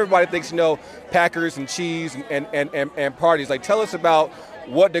course, everybody thinks, Packers and cheese and parties. Like, tell us about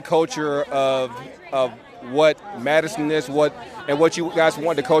what the culture of what Madison is, what you guys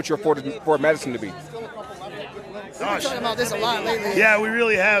want the culture for Madison to be. We've been talking about this a lot lately. Yeah, we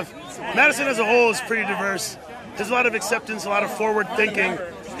really have. Madison as a whole is pretty diverse. There's a lot of acceptance, a lot of forward thinking,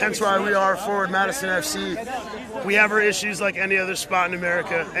 hence why we are Forward Madison FC. We have our issues like any other spot in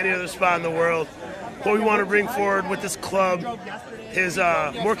America, any other spot in the world. What we want to bring forward with this club is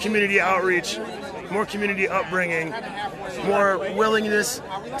more community outreach, more community upbringing, more willingness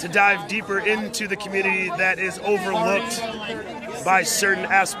to dive deeper into the community that is overlooked by certain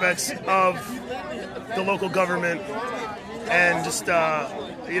aspects of the local government and just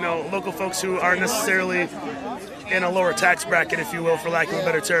local folks who aren't necessarily in a lower tax bracket, if you will, for lack of a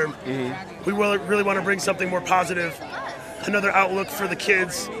better term. Mm-hmm. We really want to bring something more positive, another outlook for the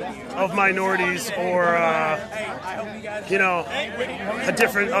kids of minorities or a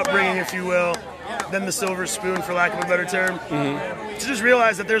different upbringing, if you will, than the silver spoon, for lack of a better term. Mm-hmm. To just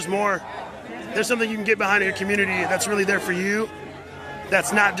realize that there's more. There's something you can get behind in your community that's really there for you.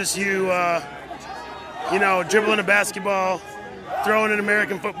 That's not just you, dribbling a basketball, throwing an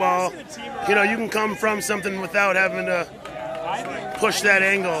American football. You can come from something without having to push that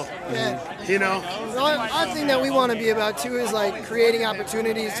angle. Yeah. One thing that we want to be about too is like creating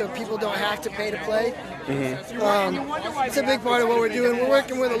opportunities so people don't have to pay to play. Mm-hmm. It's a big part of what we're doing. We're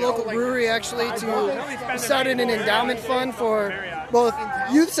working with a local brewery actually to start an endowment fund for both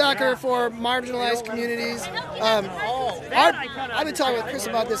youth soccer for marginalized communities. I've been talking with Chris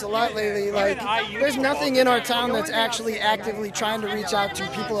about this a lot lately. Like, there's nothing in our town that's actually actively trying to reach out to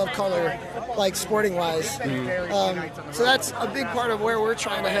people of color, like sporting-wise. So that's a big part of where we're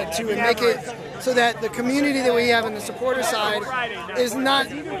trying to head to and make it so that the community that we have on the supporter side is not,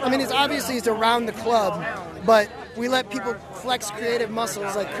 it's around the club, but we let people flex creative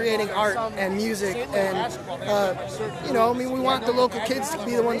muscles like creating art and music and, we want the local kids to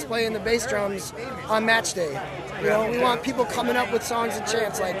be the ones playing the bass drums on match day. We want people coming up with songs and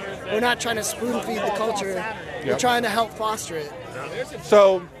chants. Like, we're not trying to spoon feed the culture. We're trying to help foster it.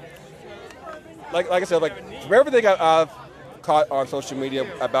 So, like I said, from everything I've caught on social media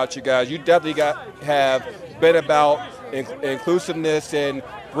about you guys, you definitely have been about inclusiveness and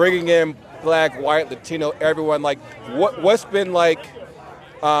bringing in Black, white, Latino, everyone. Like, what's been like?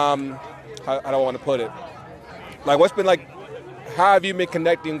 I don't want to put it. Like, what's been like how have you been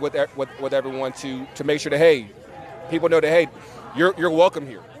connecting with everyone to make sure that, hey, people know that, hey, you're welcome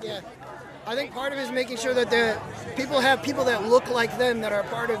here? Yeah. I think part of it is making sure that people have people that look like them that are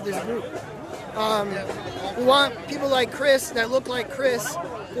part of this group. We want people like Chris that look like Chris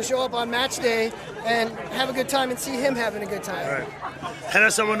to show up on match day and have a good time and see him having a good time. Right. And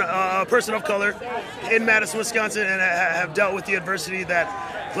as someone, a person of color in Madison, Wisconsin, and have dealt with the adversity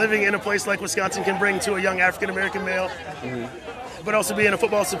that living in a place like Wisconsin can bring to a young African-American male, but also being a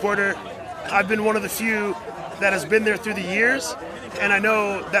football supporter, I've been one of the few that has been there through the years, and I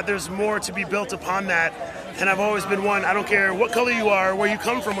know that there's more to be built upon that. And I've always been one, I don't care what color you are, where you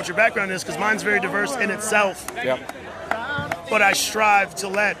come from, what your background is, because mine's very diverse in itself. Yep. But I strive to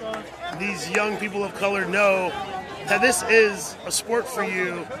let these young people of color know that this is a sport for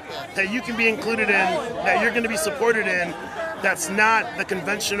you, that you can be included in, that you're going to be supported in. That's not the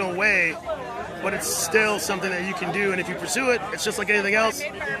conventional way, but it's still something that you can do. And if you pursue it, it's just like anything else.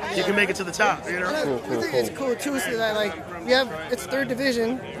 You can make it to the top. You know? I think it's cool too, so that it's third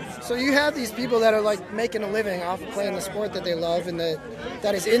division. So you have these people that are like making a living off of playing the sport that they love and that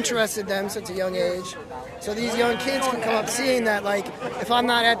has interested them since a young age. So these young kids can come up seeing that, like, if I'm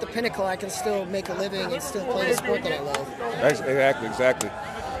not at the pinnacle, I can still make a living and still play the sport that I love. Exactly.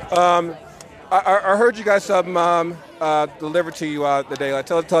 I heard you got something delivered to you today.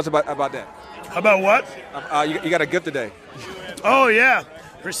 Tell us about that. About what? You got a gift today. Oh, yeah.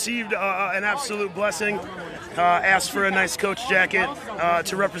 Received an absolute blessing. Asked for a nice coach jacket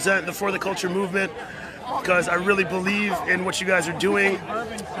to represent the For the Culture movement, because I really believe in what you guys are doing,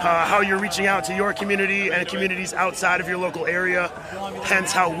 how you're reaching out to your community and communities outside of your local area,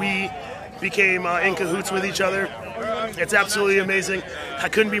 hence how we became in cahoots with each other. It's absolutely amazing. I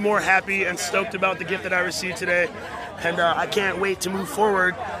couldn't be more happy and stoked about the gift that I received today, and I can't wait to move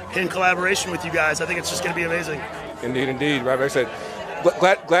forward in collaboration with you guys. I think it's just going to be amazing. Indeed. Right, like I said,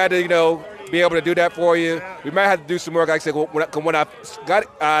 glad to, be able to do that for you. We might have to do some more. Like I said, when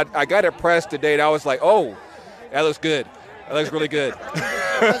I got it pressed today, and I was like, oh, that looks good. That looks really good.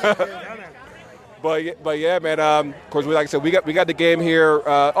 but yeah, man. Of course, like I said, we got the game here.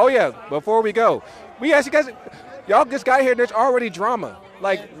 Before we go, we asked you guys, y'all just got here and there's already drama.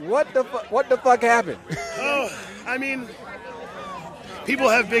 Like, what the fuck happened? I mean, people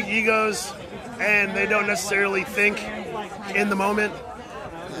have big egos and they don't necessarily think in the moment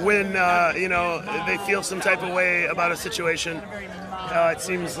when they feel some type of way about a situation. It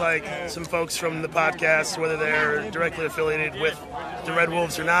seems like some folks from the podcast, whether they're directly affiliated with the Red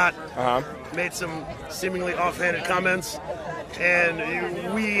Wolves or not, made some seemingly offhanded comments,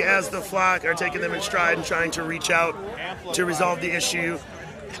 and we as the flock are taking them in stride and trying to reach out to resolve the issue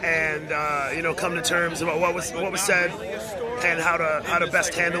and come to terms about what was said and how to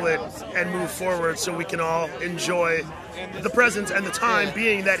best handle it and move forward so we can all enjoy the presence and the time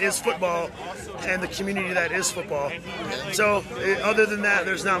being that is football and the community that is football. So other than that,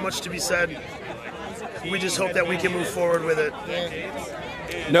 there's not much to be said. We just hope that we can move forward with it.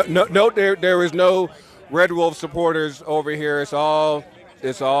 No, there is no Red Wolf supporters over here. It's all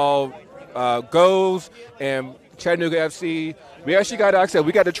Goes and Chattanooga FC. We actually got, like I said,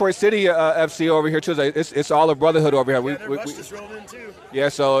 we got Detroit City FC over here too. It's all a brotherhood over here. We just rolled in too. Yeah,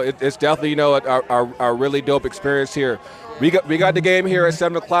 so it's definitely a really dope experience here. We got the game here at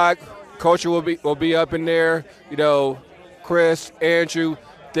 7:00. Culture will be up in there. Chris, Andrew,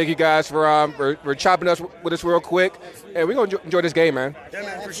 thank you guys for chopping us with us real quick, and we're gonna enjoy this game, man. Yeah,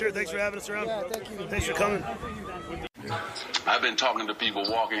 man, for sure. Thanks for having us around. Yeah, thank you. Thanks for coming. I've been talking to people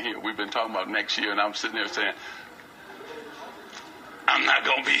walking here. We've been talking about next year, and I'm sitting there saying, I'm not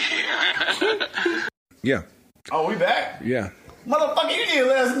going to be here. Yeah. Oh, we back? Yeah. Motherfucker, you didn't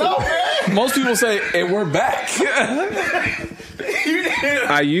let us know, man. Most people say, and we're back.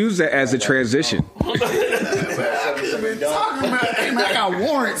 I use it as a transition. Talking about, hey, man, I got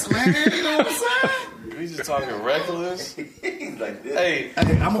warrants, man. You know what I'm saying? We just talking reckless. Hey,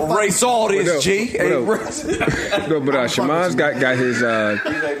 I'm gonna erase all this, G. No, but Shaman's got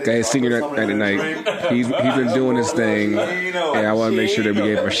his senior night tonight. He's been doing his thing, and I want to make sure that we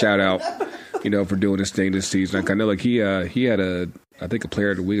gave him a shout out, for doing his thing this season. I know, like he had a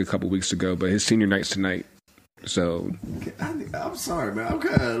player of the week a couple weeks ago, but his senior night's tonight. So I'm sorry, man. I'm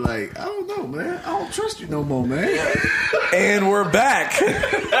kind of like, I don't know, man. I don't trust you no more, man. And we're back.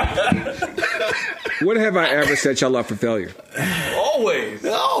 When have I ever set y'all up for failure? Always.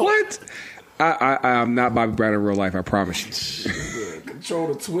 No. What? I'm not Bobby Brown in real life, I promise you. Control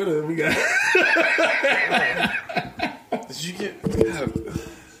the Twitter. We got. Did you get?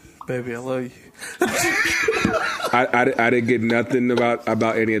 Baby, I love you. I didn't get nothing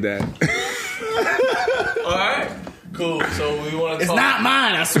about any of that. All right. Cool. So we want to It's talk. not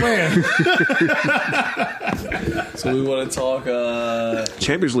mine, I swear. So we want to talk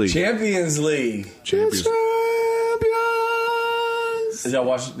Champions League. Champions League. Champions. Did y'all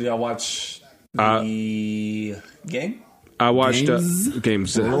watch the game? I watched Games?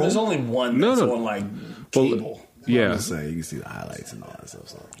 games. Well, there's only one No, that's no. on like cable. Yeah, Say you can see the highlights and all that stuff.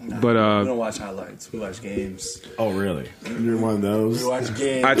 So. but We don't watch highlights. We watch games. Oh, really? You're one of those. We watch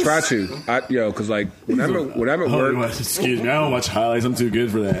games. I try to. Because like when I'm at work, Excuse me, I don't watch highlights. I'm too good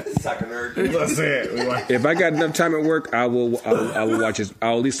for that. Soccer nerd. That's it. if I got enough time at work, I will watch it.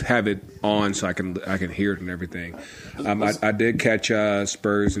 I'll at least have it on so I can hear it and everything. I did catch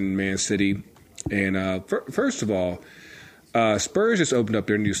Spurs and Man City, and first of all, Spurs just opened up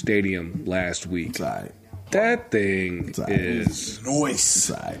their new stadium last week. That thing is noise.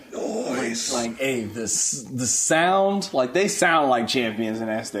 Like, hey, the sound, like they sound like champions in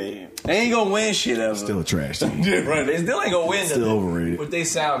that stadium. They ain't gonna win shit ever. Still a trash team. Right, they still ain't gonna win. Still overrated. But they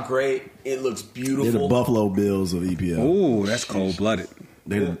sound great. It looks beautiful. They're the Buffalo Bills of EPL. Ooh, that's cold blooded.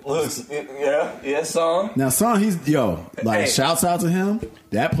 Yeah, son. Now, son, shouts out to him.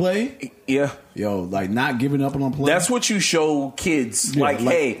 That play, like not giving up on a play. That's what you show kids. Yeah,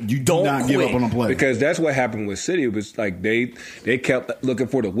 Hey, you don't not quit. give up on a play Because that's what happened with City. It was like they kept looking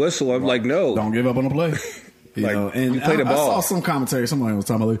for the whistle. I'm like, no, don't give up on a play. You know, and you play the ball. I saw some commentary. Somebody was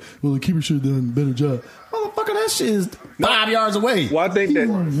talking about, like, well, the keeper should have done a better job. Motherfucker, that shit is 5 yards away. Well, I think he that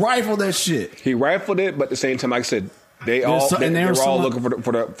rifled that shit. He rifled it, but at the same time, like I said, they were all looking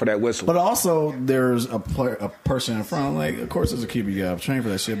for that whistle. But also, there's a person in front. Like, of course, there's a keeper you got to train for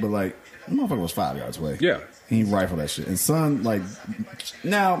that shit. But like, the motherfucker was 5 yards away. Yeah, he rifled that shit. And son, like,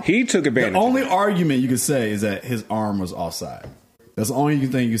 now he took advantage. The only argument you could say is that his arm was offside. That's the only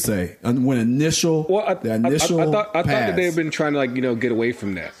thing you could say. And when I thought that they've been trying to get away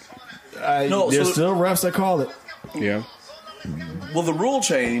from that. There's still refs that call it. Yeah. Well, the rule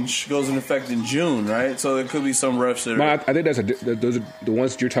change goes in effect in June, right? So there could be some refs that are. I think those are the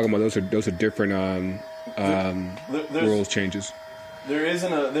ones that you're talking about. Those are different rules changes. There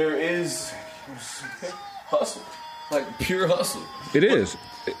is hustle, like pure hustle. It is.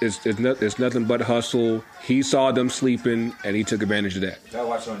 It's nothing but hustle. He saw them sleeping, and he took advantage of that. I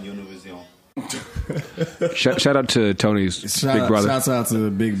watch on Univision. Shout out to Tony's big brother. Shouts out to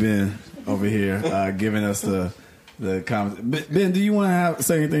Big Ben over here giving us the comments. Ben, do you want to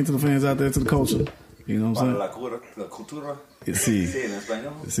say anything to the fans out there, to the culture? You know what I'm saying? La cultura. Sí. Sí, en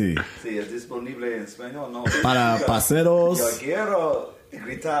español. Sí. Sí, es disponible en español, ¿no? Para paseros. Yo quiero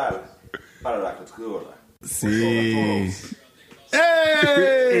gritar para la cultura. Sí.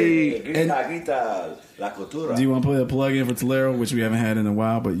 Hey! Grita la cultura. Do you want to play a plug-in for Tolero, which we haven't had in a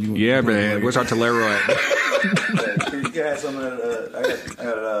while, but you... Yeah, man. Where's our Tolero at? You guys, I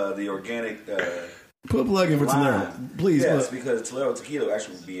got the organic... Put a plug-in for Tolero. Please. Yes, because Tolero Tequila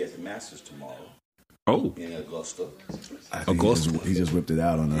actually will be at the Masters tomorrow. Oh. In Augusta. He just whipped it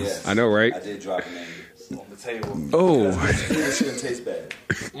out on us. Yes. I know, right? I did drop it on the table. Oh. It shouldn't taste bad.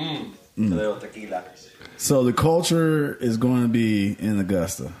 Tolero Tequila. So the culture is going to be in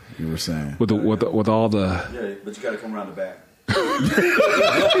Augusta, you were saying. With all the... Yeah, but you got to come around the back.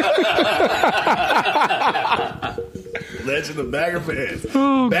 Legend of Bagger fans.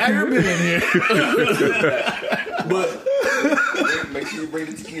 Bagger been in here. But make sure you bring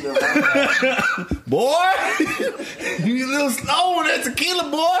the tequila around. Boy, you a little slow on that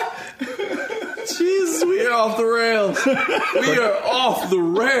tequila, boy. Jesus, we are off the rails. We are off the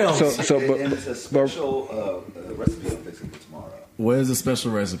rails. And it's a special recipe I'm fixing for tomorrow. What is the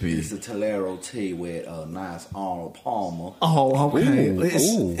special recipe? It's the Tolero tea with a nice Arnold Palmer. Oh, okay.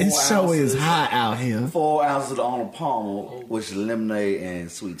 It so is hot out here. 4 ounces of Arnold Palmer, which is lemonade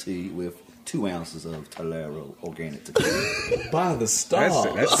and sweet tea with 2 ounces of Tolero organic tequila. By the stars.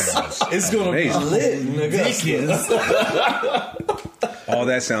 That sounds it's going to be lit in Augusta. All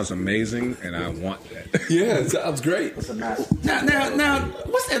that sounds amazing, and I want that. Yeah, it sounds great. It's a nice. Now,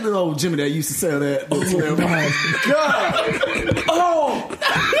 what's that little old Jimmy that used to sell that? Oh, my God. Oh,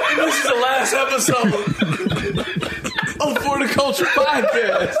 this is the last episode of For the Culture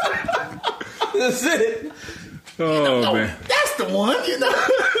Podcast. That's it. Oh, man. That's the one,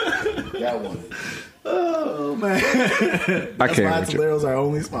 That one. Oh, man. I can't with you. Tolero's our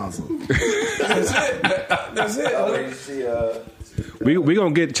only sponsor. That's it. We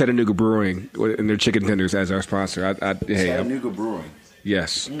gonna get Chattanooga Brewing and their chicken tenders as our sponsor. Chattanooga Brewing.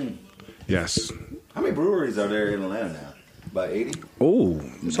 Yes. Yes. How many breweries are there in Atlanta now? About 80? Oh,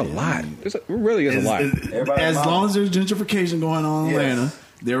 it's a lot. It really is a lot. As long as there's gentrification going on in Atlanta,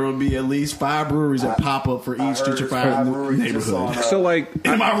 there will be at least 5 breweries that pop up for each gentrified neighborhood. So, like,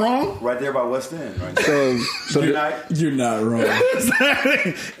 am I wrong? Right there by West End. Right So you're not wrong.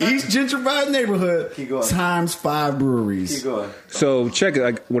 Each gentrified neighborhood times 5 breweries. Keep going. So check it.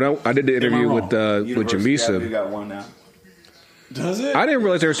 Like when I did the interview with Jamisa, You got one now. Does it? I didn't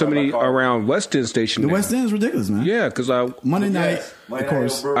realize there were so many around West End Station. The now. West End is ridiculous, man. Yeah, because Monday night, of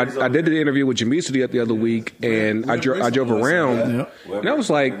course. I did the interview with Jamisa the other week, and I drove around, and I was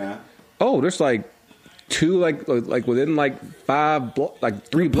like, oh, there's like 2 like within like 3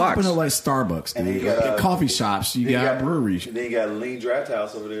 blocks. Popping up like Starbucks, dude. And you got, coffee shops. You got breweries. Then you got a Lean Draft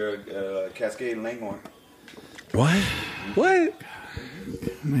House over there, Cascade and Langhorne. What?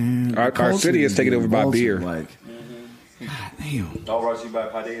 Man, our city is taken over by beer. Like, God damn. All brought to you by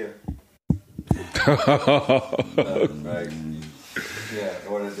Padilla. Right. Yeah,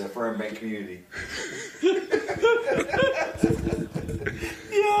 or the Fern Bank community.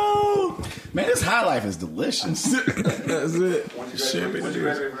 Yo, man, this high life is delicious. That's it. Once you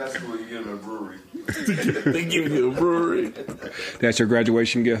graduate from that school, you get them a brewery. They give you a brewery. That's your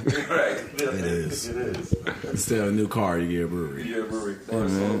graduation gift. Right. It is. Instead of a new car, you get a brewery. You get a brewery.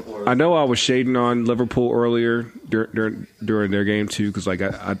 I know I was shading on Liverpool earlier during their game too, because like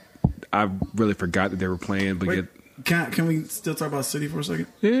I really forgot that they were playing. But Wait, can we still talk about City for a second?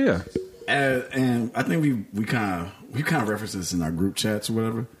 Yeah. And I think we kind of referenced this in our group chats or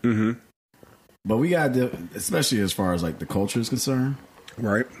whatever. Mm-hmm. But we got to, especially as far as like the culture is concerned,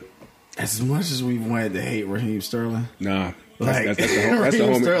 right? As much as we wanted to hate Raheem Sterling, nah, like that's the Raheem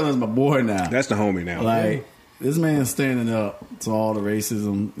homie. Sterling's my boy now. That's the homie now. Like this man's standing up to all the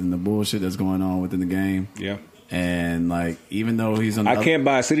racism and the bullshit that's going on within the game. Yeah. And like, even though he's on, I can't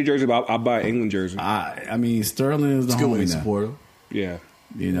buy a City jersey, but I'll buy an England jersey. I mean, Sterling is the It's good when homie you now. support him. Yeah.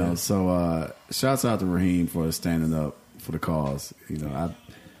 You know, so shouts out to Raheem for standing up for the cause. You know,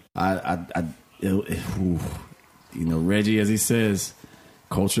 you know, Reggie, as he says,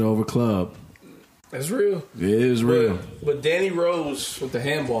 culture over club. That's real. It is real. But Danny Rose with the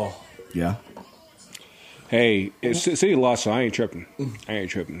handball. Yeah. Hey, City lost, so I ain't tripping.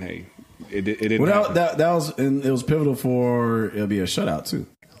 Hey, it didn't. Well, happen. that was and it was pivotal for it'll be a shutout too.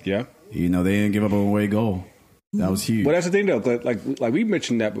 Yeah. You know, they didn't give up an away goal. That was huge. But that's the thing, though. Like we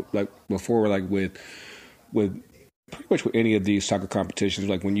mentioned that like before, like with pretty much with any of these soccer competitions,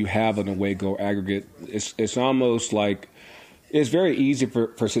 like when you have an away goal aggregate, it's almost like it's very easy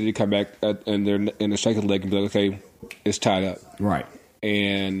for City to come back and they're in the second leg and be like, okay, it's tied up, right?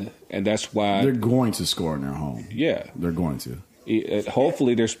 And that's why they're going to score in their home. Yeah, they're going to.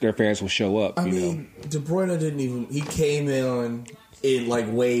 Hopefully, their fans will show up. I mean, De Bruyne didn't even. He came in and like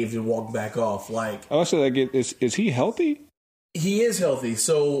waved and walked back off. Like, also, like, is he healthy? He is healthy.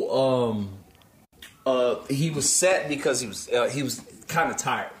 So, he was set because he was kind of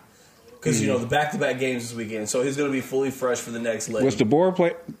tired because you know the back-to-back games this weekend. So he's going to be fully fresh for the next leg. Was the board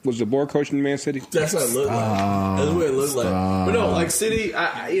coaching Man City? That's what it looked like. That's what it looked like. But no, like City,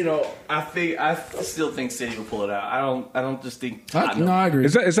 I still think City will pull it out. I don't just think. No, I agree.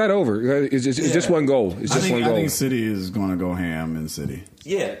 Is that over? It's just one goal. It's just one goal. I think City is going to go ham in City.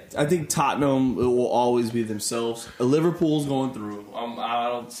 Yeah, I think Tottenham will always be themselves. Liverpool's going through. I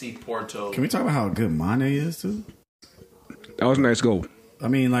don't see Porto. Can we talk about how good Mane is too? That was a nice goal. I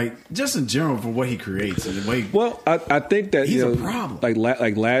mean, like just in general for what he creates and the way. Well, I think that he's a problem.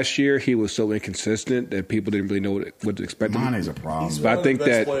 Like last year, he was so inconsistent that people didn't really know what to expect. Mane's a problem. He's but one I think of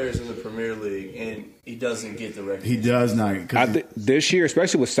the best that players in the Premier League, and he doesn't get the recognition. He does not. I think this year,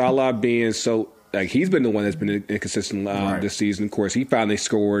 especially with Salah being so, like he's been the one that's been inconsistent this season. Of course, he finally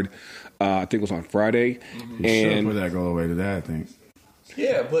scored. I think it was on Friday, He should put that goal away today. I think.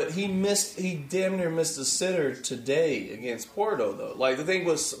 Yeah, but he damn near missed a sitter today against Porto, though. Like, the thing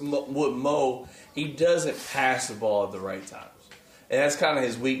was, with Mo, he doesn't pass the ball at the right times. And that's kind of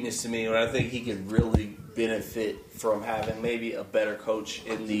his weakness to me, and I think he could really benefit from having maybe a better coach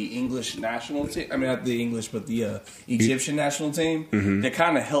in the English national team. I mean, not the English, but the Egyptian national team to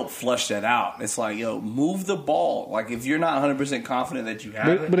kind of help flush that out. It's like, yo, move the ball. Like, if you're not 100% confident that you have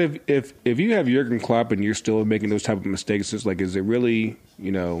it. But if you have Jurgen Klopp and you're still making those type of mistakes, it's like, is it really,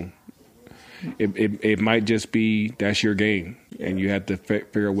 you know, it might just be that's your game, and you have to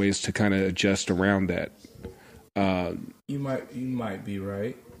figure ways to kind of adjust around that. You might be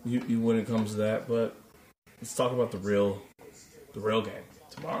right. You when it comes to that, but let's talk about the real game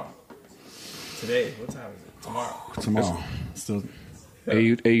tomorrow. Today, what time is it? Tomorrow. Still.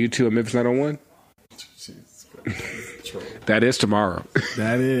 AU2 at Memphis 901. That is tomorrow.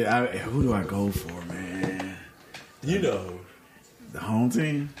 That is. Who do I go for, man? You know, the home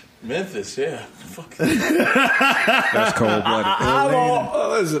team. Memphis, yeah. Fuck. That's cold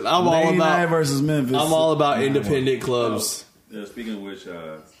blooded. I'm all Lane about Night versus Memphis. I'm all about independent clubs. Speaking of which,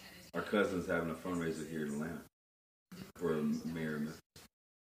 our cousin's having a fundraiser here in Atlanta for Mayor of Memphis.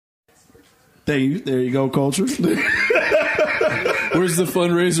 There you go, Culture. Where's the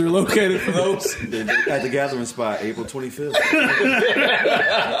fundraiser located for those? At the gathering spot, April 25th.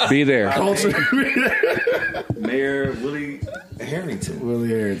 Be there. Mayor Willie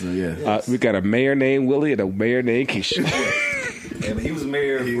Harrington. Yeah. We got a mayor named Willie and a mayor named Keisha. And he was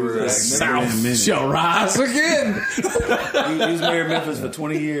mayor for South shall rise again. he was mayor of Memphis for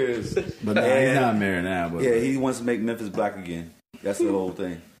 20 years. But no, he's not mayor now. But yeah, he wants to make Memphis black again. That's the whole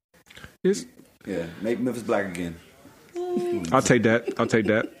thing. Yeah, make Memphis black again. I'll take that.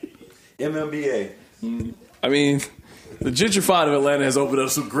 MMBA. I mean, the gentrified of Atlanta has opened up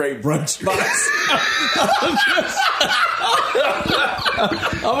some great brunch spots.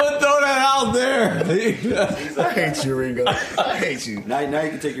 I'm gonna throw that out there. I hate you, Ringo. I hate you. Now you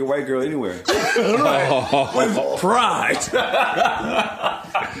can take your white girl anywhere. With pride.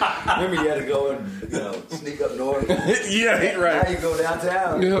 Remember, you had to go and sneak up north. Yeah, right. Now you go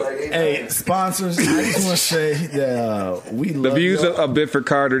downtown. Yep. Like, Hey, sponsors, I just want to say that we love The views of Bedford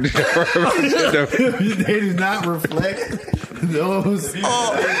Carter. they do not reflect those.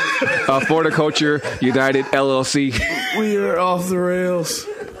 Horticulture United LLC. We are off the rails.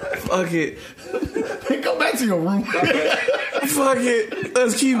 Fuck it. Go back to your room. Fuck it.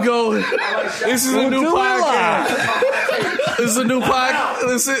 Let's keep going. This is a new podcast. This is a new podcast.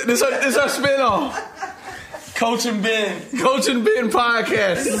 This is our spinoff. Coach and Ben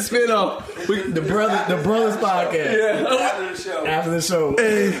podcast. This is a spinoff. The brothers podcast. Yeah. After the show.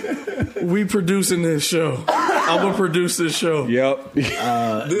 Hey, we producing this show. I'm gonna produce this show. Yep.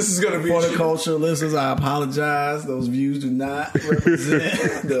 This is gonna be For the culture listeners, I apologize. Those views do not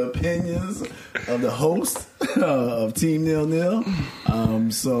represent the opinions of the host of Team Nil Nil.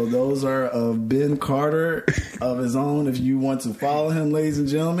 So those are of Ben Carter of his own. If you want to follow him, ladies and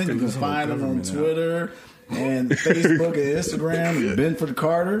gentlemen, you can find him on Twitter and Facebook and Instagram. Benford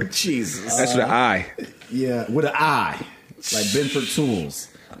Carter. Jesus. That's the I. Yeah, with an I, like Benford Tools.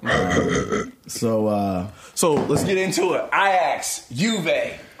 So let's get into it. Ajax,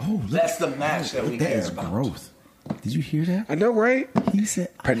 Juve. Oh, that's the match that we care about. Growth. Did you hear that? I know, right? He said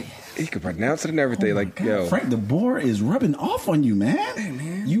he could pronounce it and everything. Yo, Frank de Boer is rubbing off on you, man. Hey,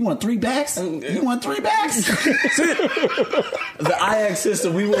 man. You want 3 backs? You want 3 backs? The Ajax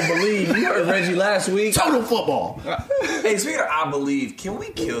system, we will believe. You heard Reggie last week. Total football. Hey, speaking of I believe, can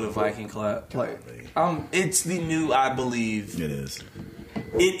we kill the Viking clap? It's the new I believe. It is.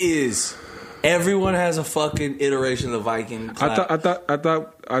 It is. Everyone has a fucking iteration of the Viking clap. I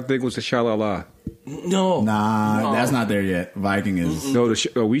think it was the Shalala. No. Nah, that's not there yet. Viking is. No,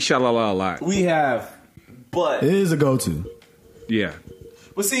 we Shalala a lot. We have, but it is a go-to. Yeah.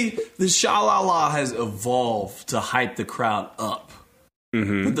 But see, the Shalala has evolved to hype the crowd up.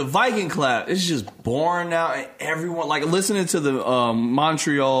 Mm-hmm. But the Viking clap is just boring now, and everyone listening to the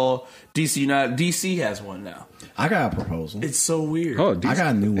Montreal DC United. DC has one now. I got a proposal. It's so weird. Oh, DC, I got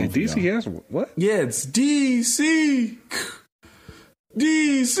a new one. DC has one. What? Yeah, it's DC.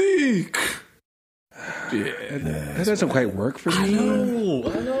 DC. Yeah, that doesn't quite work for me. I know.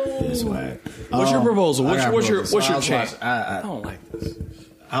 It's whack. What's your proposal? What's your change? I don't like this.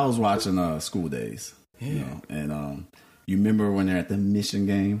 I was watching School Days. Yeah. And you remember when they're at the Mission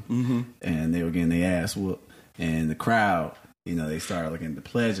game and they were getting their ass whooped, and the crowd, they started looking at the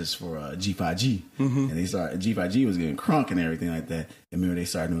pledges for G5G, and they started. G5G was getting crunk and everything like that. And remember they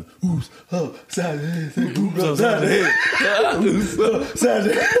started doing oops upside the head, oops upside the head, oops upside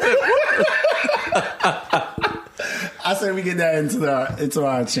the head. I said we get that into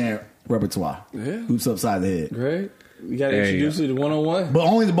our chant repertoire. Yeah, oops upside the head. Great. You got to introduce it to 101. But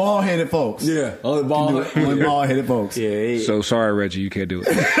only the ball-headed folks. Yeah. Only ball-headed folks. Yeah. So sorry, Reggie, you can't do it.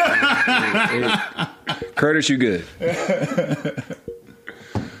 Curtis, you good.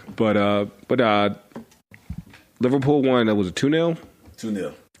 But Liverpool won. That was a 2-0.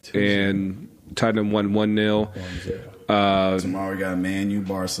 2-0. And Tottenham won 1-0. Tomorrow we got Man U,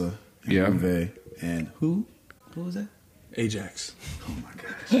 Barca, Juve, and who? Who was that? Ajax. Oh my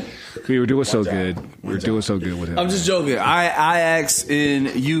gosh. We were doing so good. We were doing so good with him. I'm just joking. Ajax in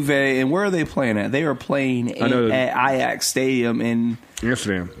Juve, and where are they playing at? They are playing at Ajax Stadium in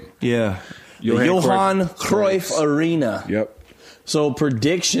Amsterdam. Yeah. Johan Cruyff Arena. Yep. So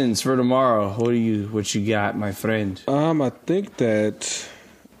predictions for tomorrow. What you got, my friend? I think that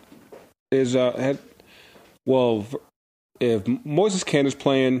is if Moses Candace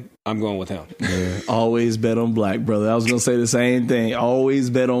playing, I'm going with him. Always bet on black, brother. I was gonna say the same thing. Always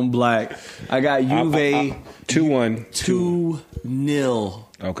bet on black. I got Juve 2-1, 2-0.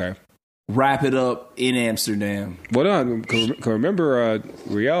 Okay. Wrap it up in Amsterdam. Well, no, remember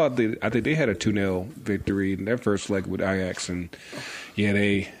Real? I think they had a 2-0 victory in their first leg with Ajax, and yeah,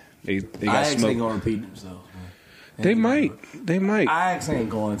 they got Ajax smoked. ain't gonna repeat themselves. They might. Ajax ain't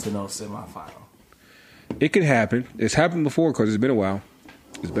going to no semifinal. It could happen. It's happened before because it's been a while.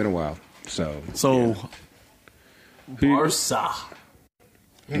 So Barca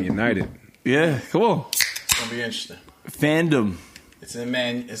and United. Yeah, come on. It's gonna be interesting. Fandom. It's in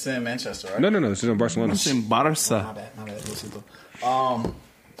Manchester, right? No. This is in Barcelona. It's in Barca. My bad. Lucito.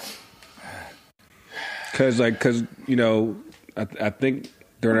 Because I think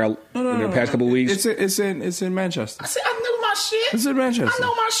during the past couple of weeks, It's in Manchester. I know my shit. It's in Manchester. I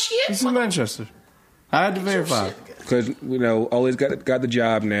know my shit. It's in Manchester. I had to verify. because Ole's got the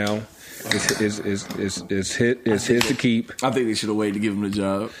job now. It's his to keep. I think they should have waited to give him the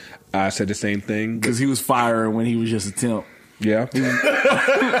job I said the same thing because he was firing when he was just a temp. Yeah,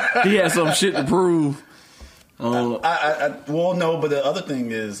 He had some shit to prove. Well, no, but the other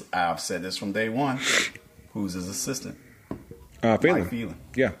thing is, I've said this from day one. Who's his assistant? Mike Phelan.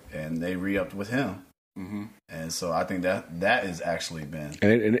 Yeah, and they re-upped with him. Mm-hmm. And so I think that has actually been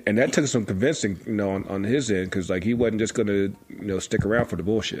and that took some convincing, on his end because he wasn't just going to stick around for the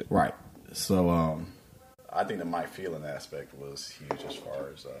bullshit. right. So I think the Mike Phelan aspect was huge as far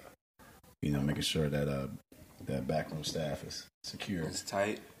as making sure that that backroom staff is secure. It's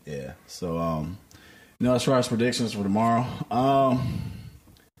tight. Yeah. So as far as predictions for tomorrow, I'm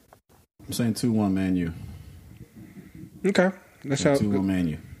saying 2-1 Man U. Okay, that's how 2-1 Man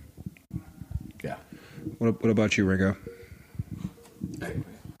U. Yeah. What about you, Ringo?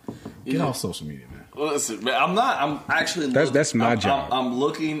 Get off social media, man. Listen, man, I'm actually. That's my job. I'm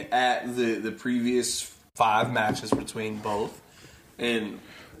looking at the previous 5 matches between both, and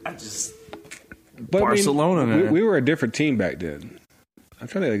I just. But Barcelona, man. We were a different team back then. I'm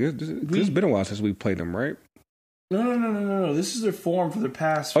trying to think. It's been a while since we played them, right? No. This is their form for their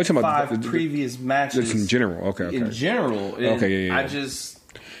past Oh, you're talking about 5 previous matches. Just in general. Okay. In general. And Okay, yeah. I just.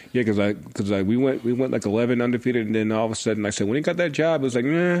 Yeah, because we went 11 undefeated, and then all of a sudden I said when he got that job, it was like,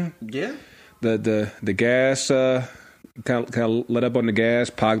 yeah. The gas kind of let up on the gas.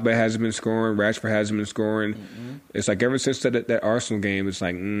 Pogba hasn't been scoring. Rashford hasn't been scoring. Mm-hmm. It's like ever since that Arsenal game, it's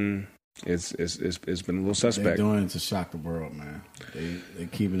like it's been a little suspect. They're doing it to shock the world, man. They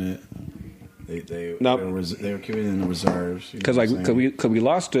keeping it. They were keeping it in the reserves because we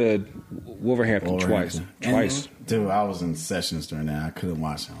lost to Wolverhampton twice. Dude, I was in sessions during that. I couldn't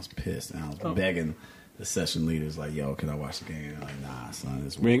watch it. I was pissed, and I was begging the session leaders like, "Yo, can I watch the game?" I'm like, "Nah, son,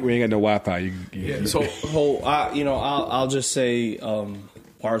 we ain't got no Wi-Fi." So, I'll just say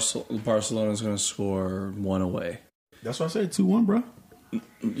Barcelona's going to score 1 away. That's why I said 2-1, bro.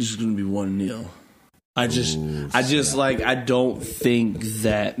 It's going to be 1-0. I don't think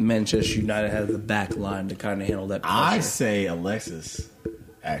that Manchester United has the back line to kind of handle that pressure. I say Alexis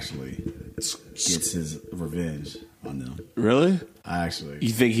actually gets his revenge on them. Really? You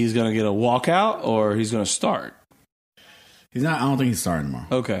think he's going to get a walkout or he's going to start? He's not. I don't think he's starting tomorrow.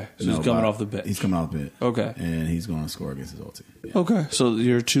 Okay, so he's coming off the bench. He's coming off the bench. Okay, and he's going to score against his old team. Yeah. Okay, so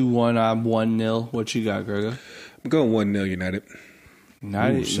you're 2-1. I'm 1-0. What you got, Gregor? I'm going 1-0 United.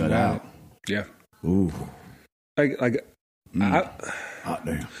 United shut out. Yeah. Ooh. Damn. Now,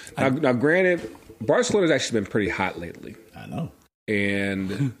 granted, Barcelona's actually been pretty hot lately. I know.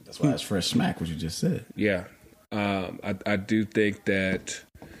 And that's why it's fresh smack, what you just said. Yeah. I do think that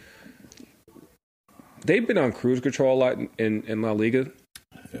they've been on cruise control a lot in La Liga.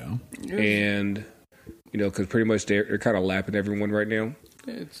 Yeah. And, because pretty much they're kind of lapping everyone right now.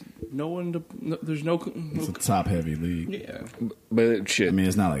 It's no one to. No, there's no. It's a top heavy league. Yeah, but shit. I mean,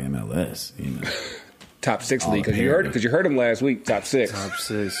 it's not like MLS. Top 6 league because you heard them last week. Top 6. Top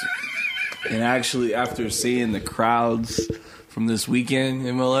 6. And actually, after seeing the crowds from this weekend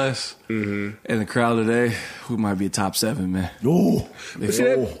MLS and the crowd today, we might be a top 7, man. Oh,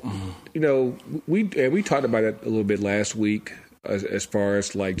 we talked about it a little bit last week. As far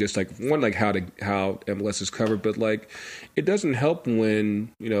as how MLS is covered, but it doesn't help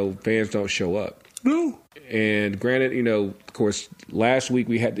when fans don't show up. No. And granted, of course, last week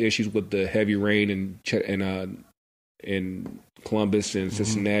we had the issues with the heavy rain in Columbus and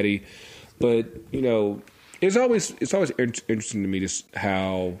Cincinnati, but it's always interesting to me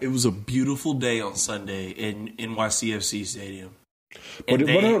how it was a beautiful day on Sunday in NYCFC Stadium. But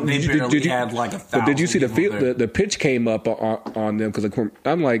did you had like 1,000. But did you see the pitch came up on them? Because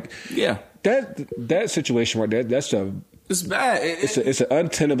I'm like, yeah, that situation right there. That's a It's bad. It's an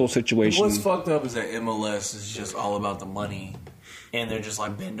untenable situation. What's fucked up is that MLS is just all about the money, and they're just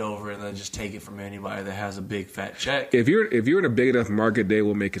like bend over and they just take it from anybody that has a big fat check. If you're in a big enough market, they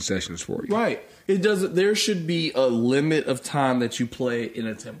will make concessions for you. Right. It doesn't. There should be a limit of time that you play in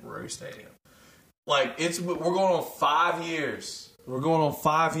a temporary stadium. Like we're going on 5 years. We're going on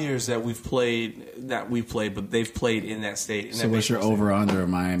 5 years that we've played, but they've played in that state. So what's your over-under of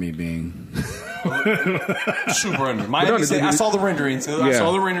Miami being? Super under. Miami State, I saw the renderings. I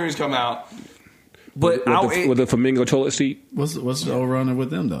saw the renderings come out. But with the flamingo toilet seat. What's the over-under with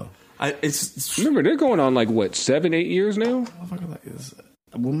them, though? Remember, they're going on 7-8 years now?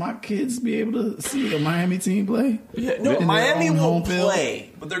 Will my kids be able to see a Miami team play? Yeah, no, Miami will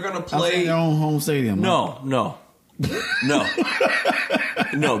play, but they're going to play in their own home stadium. No,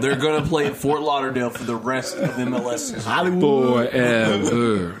 they're going to play at Fort Lauderdale for the rest of MLS. Hollywood.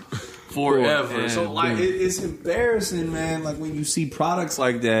 Forever. So, it's embarrassing, man, when you see products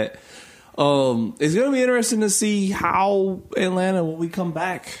like that. It's going to be interesting to see how Atlanta, when we come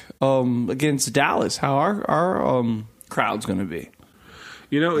back against Dallas, how our crowd's going to be.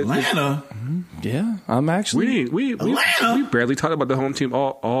 Atlanta? Yeah, I'm actually... We barely talked about the home team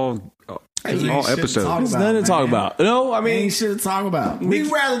all episodes. There's nothing to talk about. No, I mean... Ain't shit to talk about. We'd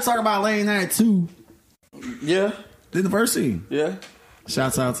rather talk about late night, too. Yeah. Than the first team. Yeah.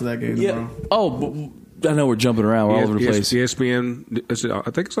 Shouts out to that game, bro. Oh, but I know we're jumping around. We're all over the place. ESPN,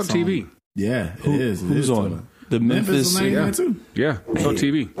 I think it's on TV. Yeah, it is. Who's on? The Memphis. Too. Yeah, it's on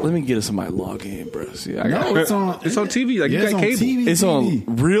TV. Let me get us somebody log in, bro. See, it's on TV. Like, you got cable. TV, it's on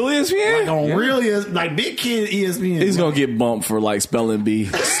real ESPN? Real ESPN. Like big kid ESPN. He's going to get bumped for spelling bee.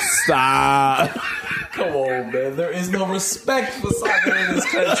 Stop. Come on, man. There is no respect for soccer in this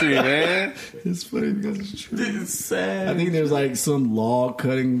country, man. It's funny because it's true. It's sad. I think there's some log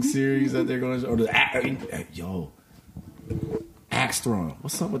cutting series that they're going to... Or axe throwing.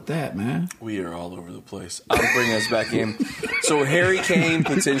 What's up with that, man? We are all over the place. I'll bring us back in. So Harry Kane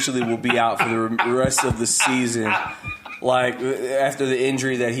potentially will be out for the rest of the season. After the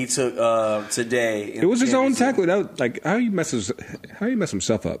injury that he took today. It was his own tackle. That was, how you mess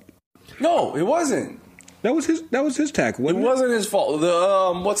himself up? No, it wasn't. That was his tackle. It wasn't his fault.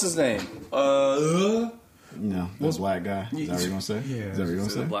 What's his name? No, that's black guy. Is that what you're gonna say? Yeah. Is that what you're gonna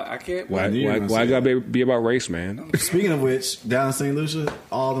say? I can't. Why gotta be about race, man? Speaking of which, down in St. Lucia,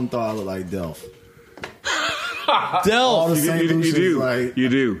 all of them thought I looked like Delph. Delph, you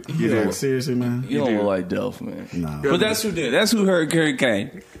do. Seriously, man. You don't look like Delph, man. Nah. But that's who did. That's who heard Harry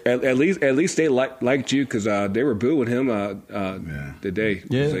Kane. At least they liked you because they were booing him the day.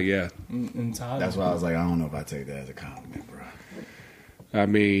 Yeah. So yeah. That's why I was like, I don't know if I take that as a compliment, bro. I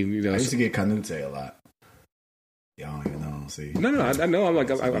mean, I used to get Canute a lot. I don't even know. See, no, I know. I'm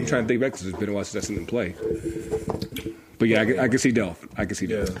trying to think back because it's been a while since I've seen him play. But yeah, I can see Delph.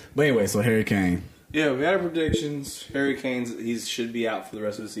 But anyway, so Harry Kane. Yeah, we had predictions. Harry Kane, he should be out for the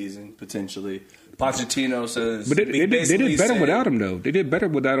rest of the season potentially. Pochettino says, but they did better without him though. They did better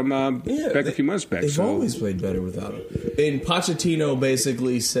without him back a few months back. They've always played better without him. And Pochettino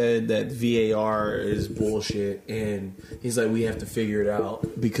basically said that VAR is bullshit, and he's like, we have to figure it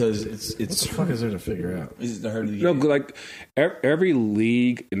out because it's. What the fuck is there to figure out? Is the hurt of the game? No, like every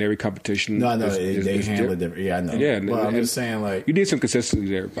league and every competition. No, they handle it different. Yeah, I know. Yeah, but I'm just saying, you need some consistency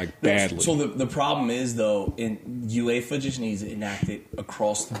there, badly. So the problem is though, UEFA just needs to enact it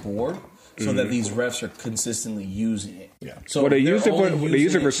across the board. So that these refs are consistently using it. Yeah. So they used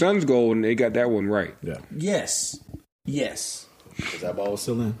it for Sun's goal, and they got that one right. Yeah. Yes. Is that ball was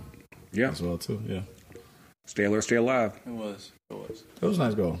still in? Yeah. As well too. Yeah. Stay alert, stay alive. It was. It was a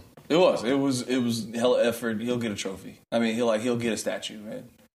nice goal. It was hella effort. He'll get a trophy. I mean, he'll get a statue, man.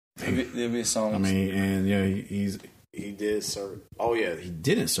 There'll be a song. I mean, and yeah, he did serve. Oh yeah, he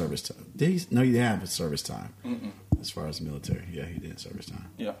didn't service time. Did he? No, he didn't have service time. Mm-mm. As far as the military, yeah, he did service time.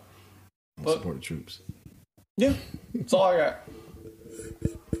 Yeah. Support the troops. Yeah, that's all I got.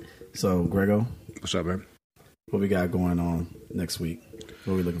 So, Grego, what's up, man? What we got going on next week?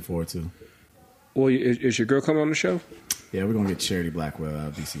 What are we looking forward to? Well, is your girl coming on the show? Yeah, we're gonna get Charity Blackwell out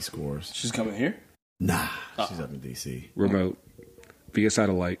of DC Scores. She's coming here? Nah, she's up in DC. Remote, via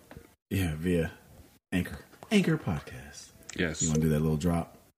satellite. Yeah, via Anchor Podcast. Yes. You want to do that little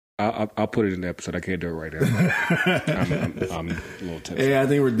drop? I'll put it in the episode. I can't do it right now. I'm a little tense. Hey, I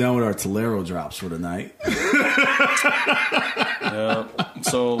think we're done with our Tolero drops for tonight. Yeah.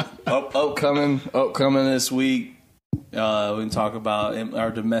 So upcoming this week, we can talk about our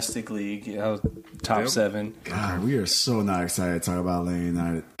domestic league, top 7. God, we are so not excited to talk about Atlanta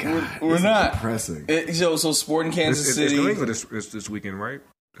United. God, we're not depressing. So Sporting Kansas City. It's New England this weekend, right?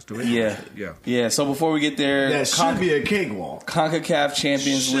 Let's do it. Yeah. So before we get there, That should be a cakewalk. CONCACAF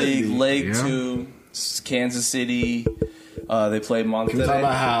Champions Should League, be. Leg 2, Kansas City. They play Monterrey. Can we talk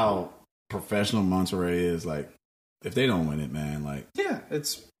about how professional Monterrey is? Like, if they don't win it, man, like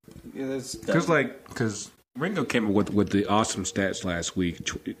it's because Ringo came up with the awesome stats last week.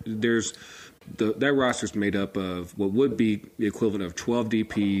 There's that roster's made up of what would be the equivalent of 12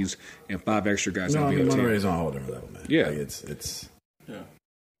 DPs and 5 extra guys. no, on I mean, the team. Monterey's on a whole different level, man. Yeah. Like, it's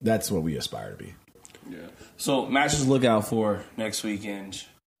that's what we aspire to be. Yeah. So matches to look out for next weekend.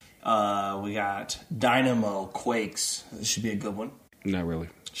 We got Dynamo Quakes. This should be a good one. Not really.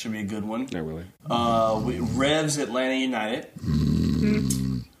 Should be a good one. Not really. Revs Atlanta United.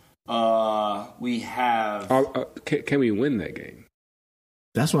 We have. Can we win that game?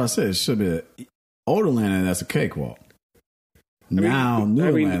 That's what I said. It should be old Atlanta. That's a cakewalk. New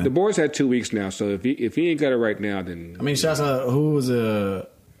Atlanta. The boys had 2 weeks now, so if he ain't got it right now, then I mean, shouts out who was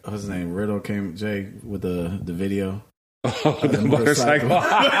what's his name? Riddle came Jay with the video. The motorcycle.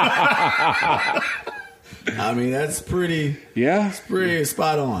 I mean, that's pretty. Yeah, it's pretty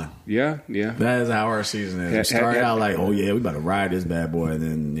spot on. Yeah. That is how our season is. We started out like, oh yeah, we about to ride this bad boy, and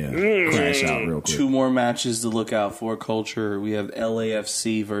then crash out real quick. 2 more matches to look out for. Culture. We have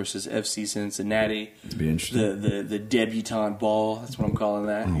LAFC versus FC Cincinnati. To be interesting. The debutante ball. That's what I'm calling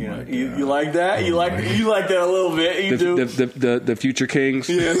that. You like that? You like that a little bit. You do. The future Kings.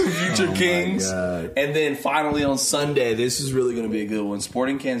 Yeah, the future Kings. And then finally on Sunday, this is really going to be a good one.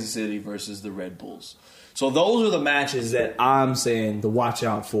 Sporting Kansas City versus the Red Bulls. So those are the matches that I'm saying to watch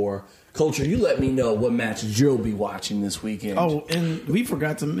out for. Culture, you let me know what matches you'll be watching this weekend. Oh, and we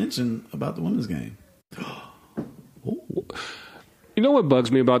forgot to mention about the women's game. You know what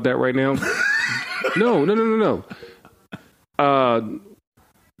bugs me about that right now? No.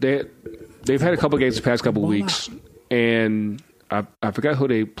 They've had a couple games the past couple weeks, and I forgot who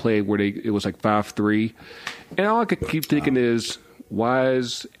they played. It was like 5-3, and all I could keep thinking is, why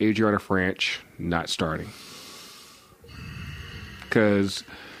is Adriana Franch not starting? Because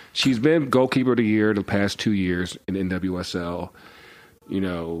she's been goalkeeper of the year the past 2 years in NWSL.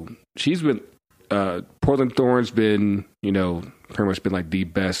 She's been Portland Thorns been pretty much been like the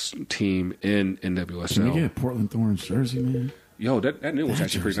best team in NWSL. Can we get a Portland Thorns jersey, man? Yo, that new one's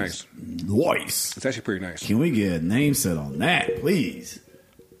actually pretty nice. Nice. It's actually pretty nice. Can we get a name set on that, please?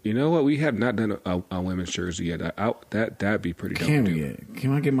 You know what? We have not done a women's jersey yet. That'd be pretty dope.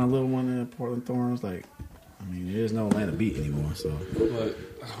 Can I get my little one in Portland Thorns? Like, I mean, there's no Atlanta beat anymore, so. But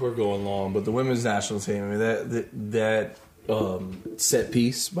we're going long. But the women's national team, I mean, that set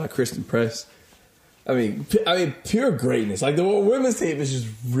piece by Kristen Press. I mean, pure greatness. Like the women's team is just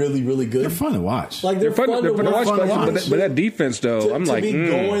really, really good. They're fun to watch. Like they're fun to watch. But that defense, though, I'm like,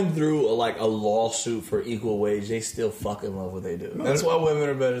 going through a lawsuit for equal wage. They still fucking love what they do. That's why women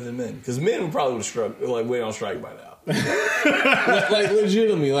are better than men. Because men probably would have went on strike by now. like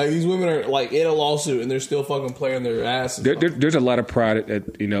legitimately, like these women are like in a lawsuit and they're still fucking playing their asses. There's a lot of pride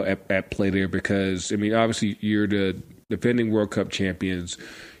at play there because I mean, obviously you're the defending World Cup champions.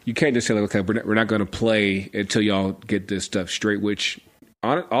 You can't just say, like, okay, we're not going to play until y'all get this stuff straight, which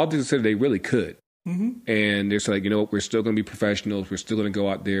all due to they really could. Mm-hmm. And they're like, we're still going to be professionals. We're still going to go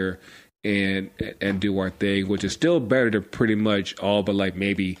out there and do our thing, which is still better than pretty much all but like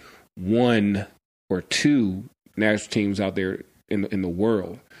maybe 1 or 2 national teams out there in the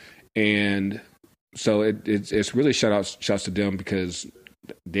world. And so it's really shouts to them because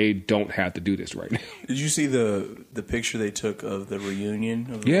they don't have to do this right now. Did you see the picture they took of the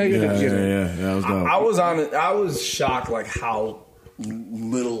reunion? Yeah. That was dope. I was shocked, like how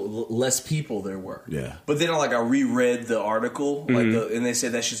less people there were. Yeah. But then, I reread the article, and they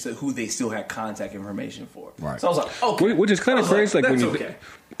said that's just who they still had contact information for. Right. So I was like, okay, which is kind of crazy. Like, when okay.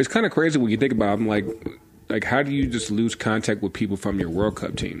 It's kind of crazy when you think about it. I'm like, how do you just lose contact with people from your World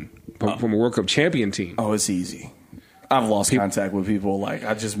Cup team, from a World Cup champion team? Oh, it's easy. I've lost contact with people like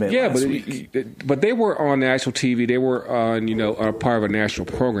I just met last week. But they were on national TV. They were on a part of a national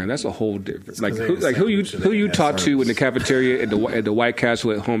program. That's a whole different. Who you talk to in the cafeteria at the White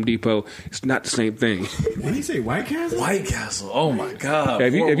Castle at Home Depot. It's not the same thing. Did he say White Castle? White Castle. Oh my God.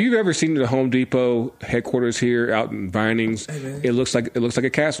 Have you ever seen the Home Depot headquarters here out in Vinings? Hey, it looks like a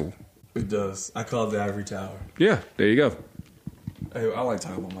castle. It does. I call it the Ivory Tower. Yeah, there you go. Hey, I like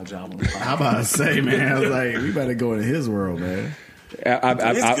talking about my job. How about I say, man? I was like, we better go into his world, man. I've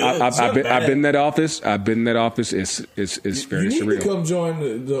been in that office. It's very surreal. You need to come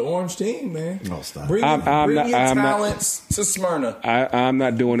join the Orange team, man. Oh, stop. Bring your talents to Smyrna. I'm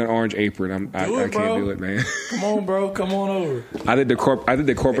not doing an orange apron. I can't do it, man. Come on, bro. Come on over. I think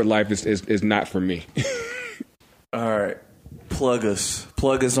the corporate life is not for me. All right.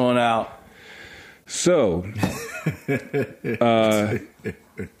 plug us on out. So,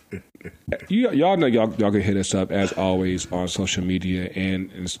 y'all know y'all can hit us up as always on social media and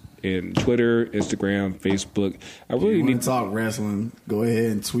in Twitter, Instagram, Facebook. I really need to talk wrestling. Go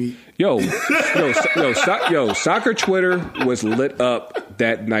ahead and tweet. Soccer Twitter was lit up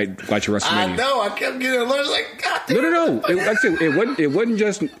that night watching WrestleMania. I know. I kept getting alerts like, God damn. No. Like I said, it wasn't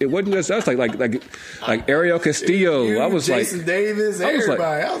just us. Like Ariel Castillo. I was Jason like Davis.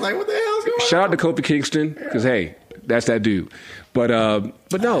 Everybody. I was like, what the hell's going on? Shout out to Kofi Kingston because hey, that's that dude. But no.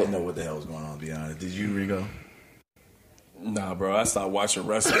 I didn't know what the hell was going on. To be honest, did you, Ringo? Nah, bro. I stopped watching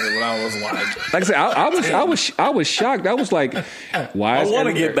wrestling when I was like I said, I was shocked. I was like, why? I want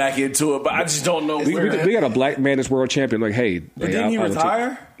to get back into it, but I just don't know. We got a black man as world champion. Like, hey, but didn't he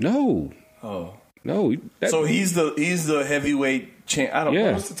retire? No. Oh. No. So he's the heavyweight champ. I don't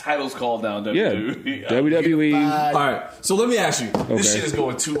know what's the titles called now. WWE. WWE. All right. So let me ask you. This shit is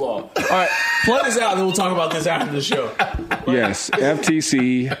going too long. All right. Plug this out, and then we'll talk about this after the show. Yes.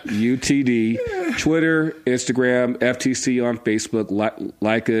 FTC UTD. Twitter, Instagram, FTC on Facebook.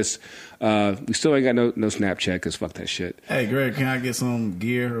 Like us. We still ain't got no Snapchat because fuck that shit. Hey, Greg, can I get some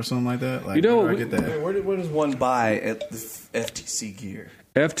gear or something like that? Like, where do I get that? Where does one buy at the FTC gear?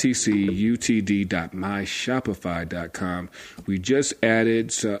 FTCUTD.myshopify.com. We just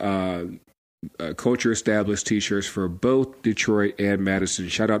added Culture Established t-shirts for both Detroit and Madison.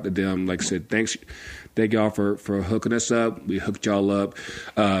 Shout out to them. Like I said, thank y'all for hooking us up. We hooked y'all up.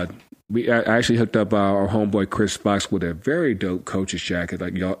 I actually hooked up our homeboy Chris Fox with a very dope Coach's jacket.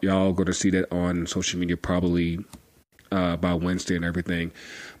 Like y'all going to see that on social media probably by Wednesday and everything.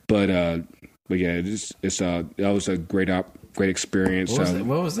 But yeah, that was a great experience.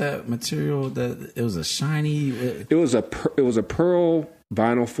 What was that material? That it was a shiny. It was a pearl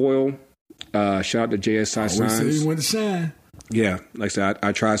vinyl foil. Shout out to JSI Signs. You went to shine. Yeah, like I said,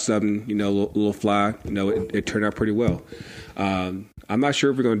 I tried something, a little fly. It turned out pretty well. I'm not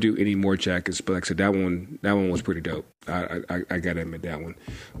sure if we're going to do any more jackets, but like I said, that one was pretty dope. I got to admit that one.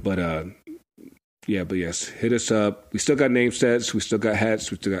 But but yes, hit us up. We still got name sets. We still got hats.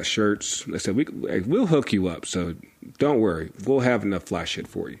 We still got shirts. Like I said, we'll hook you up. So don't worry. We'll have enough fly shit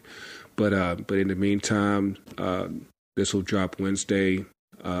for you. But in the meantime, this will drop Wednesday.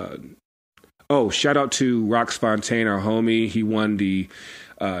 Shout out to Rox Fontaine, our homie. He won the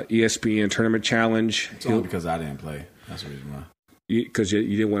ESPN Tournament Challenge. It's only because I didn't play. That's the reason why. Because you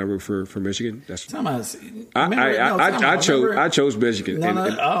didn't want to root for Michigan. That's I chose Michigan.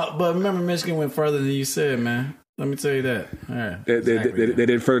 But remember, Michigan went further than you said, man. Let me tell you that. Yeah, they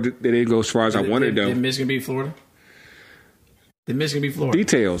didn't go as far as I wanted though. Did Michigan beat Florida? Did Michigan beat Florida?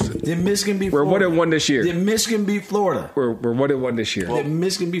 Details. Did Michigan beat Florida? We're 1-1 this year. Did Michigan beat Florida? We're 1-1 this year. Did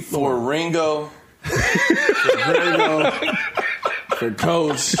Michigan beat Florida? For Ringo. For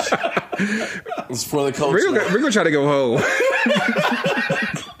Coach. It's for the coach. We're gonna try to go home.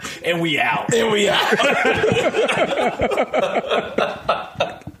 And we out.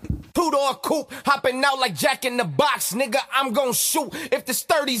 Two-door coupe, hopping out like Jack in the Box. Nigga, I'm gon' shoot. If the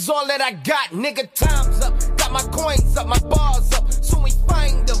 30's all that I got, nigga, time's up. Got my coins up, my bars up. Soon we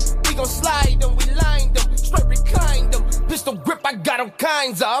find them. We gon' slide them, we line them. Straight recline them. Pistol grip, I got all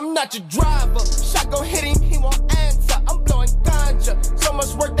kinds of. I'm not your driver. Shot gon' hit him, he won't answer.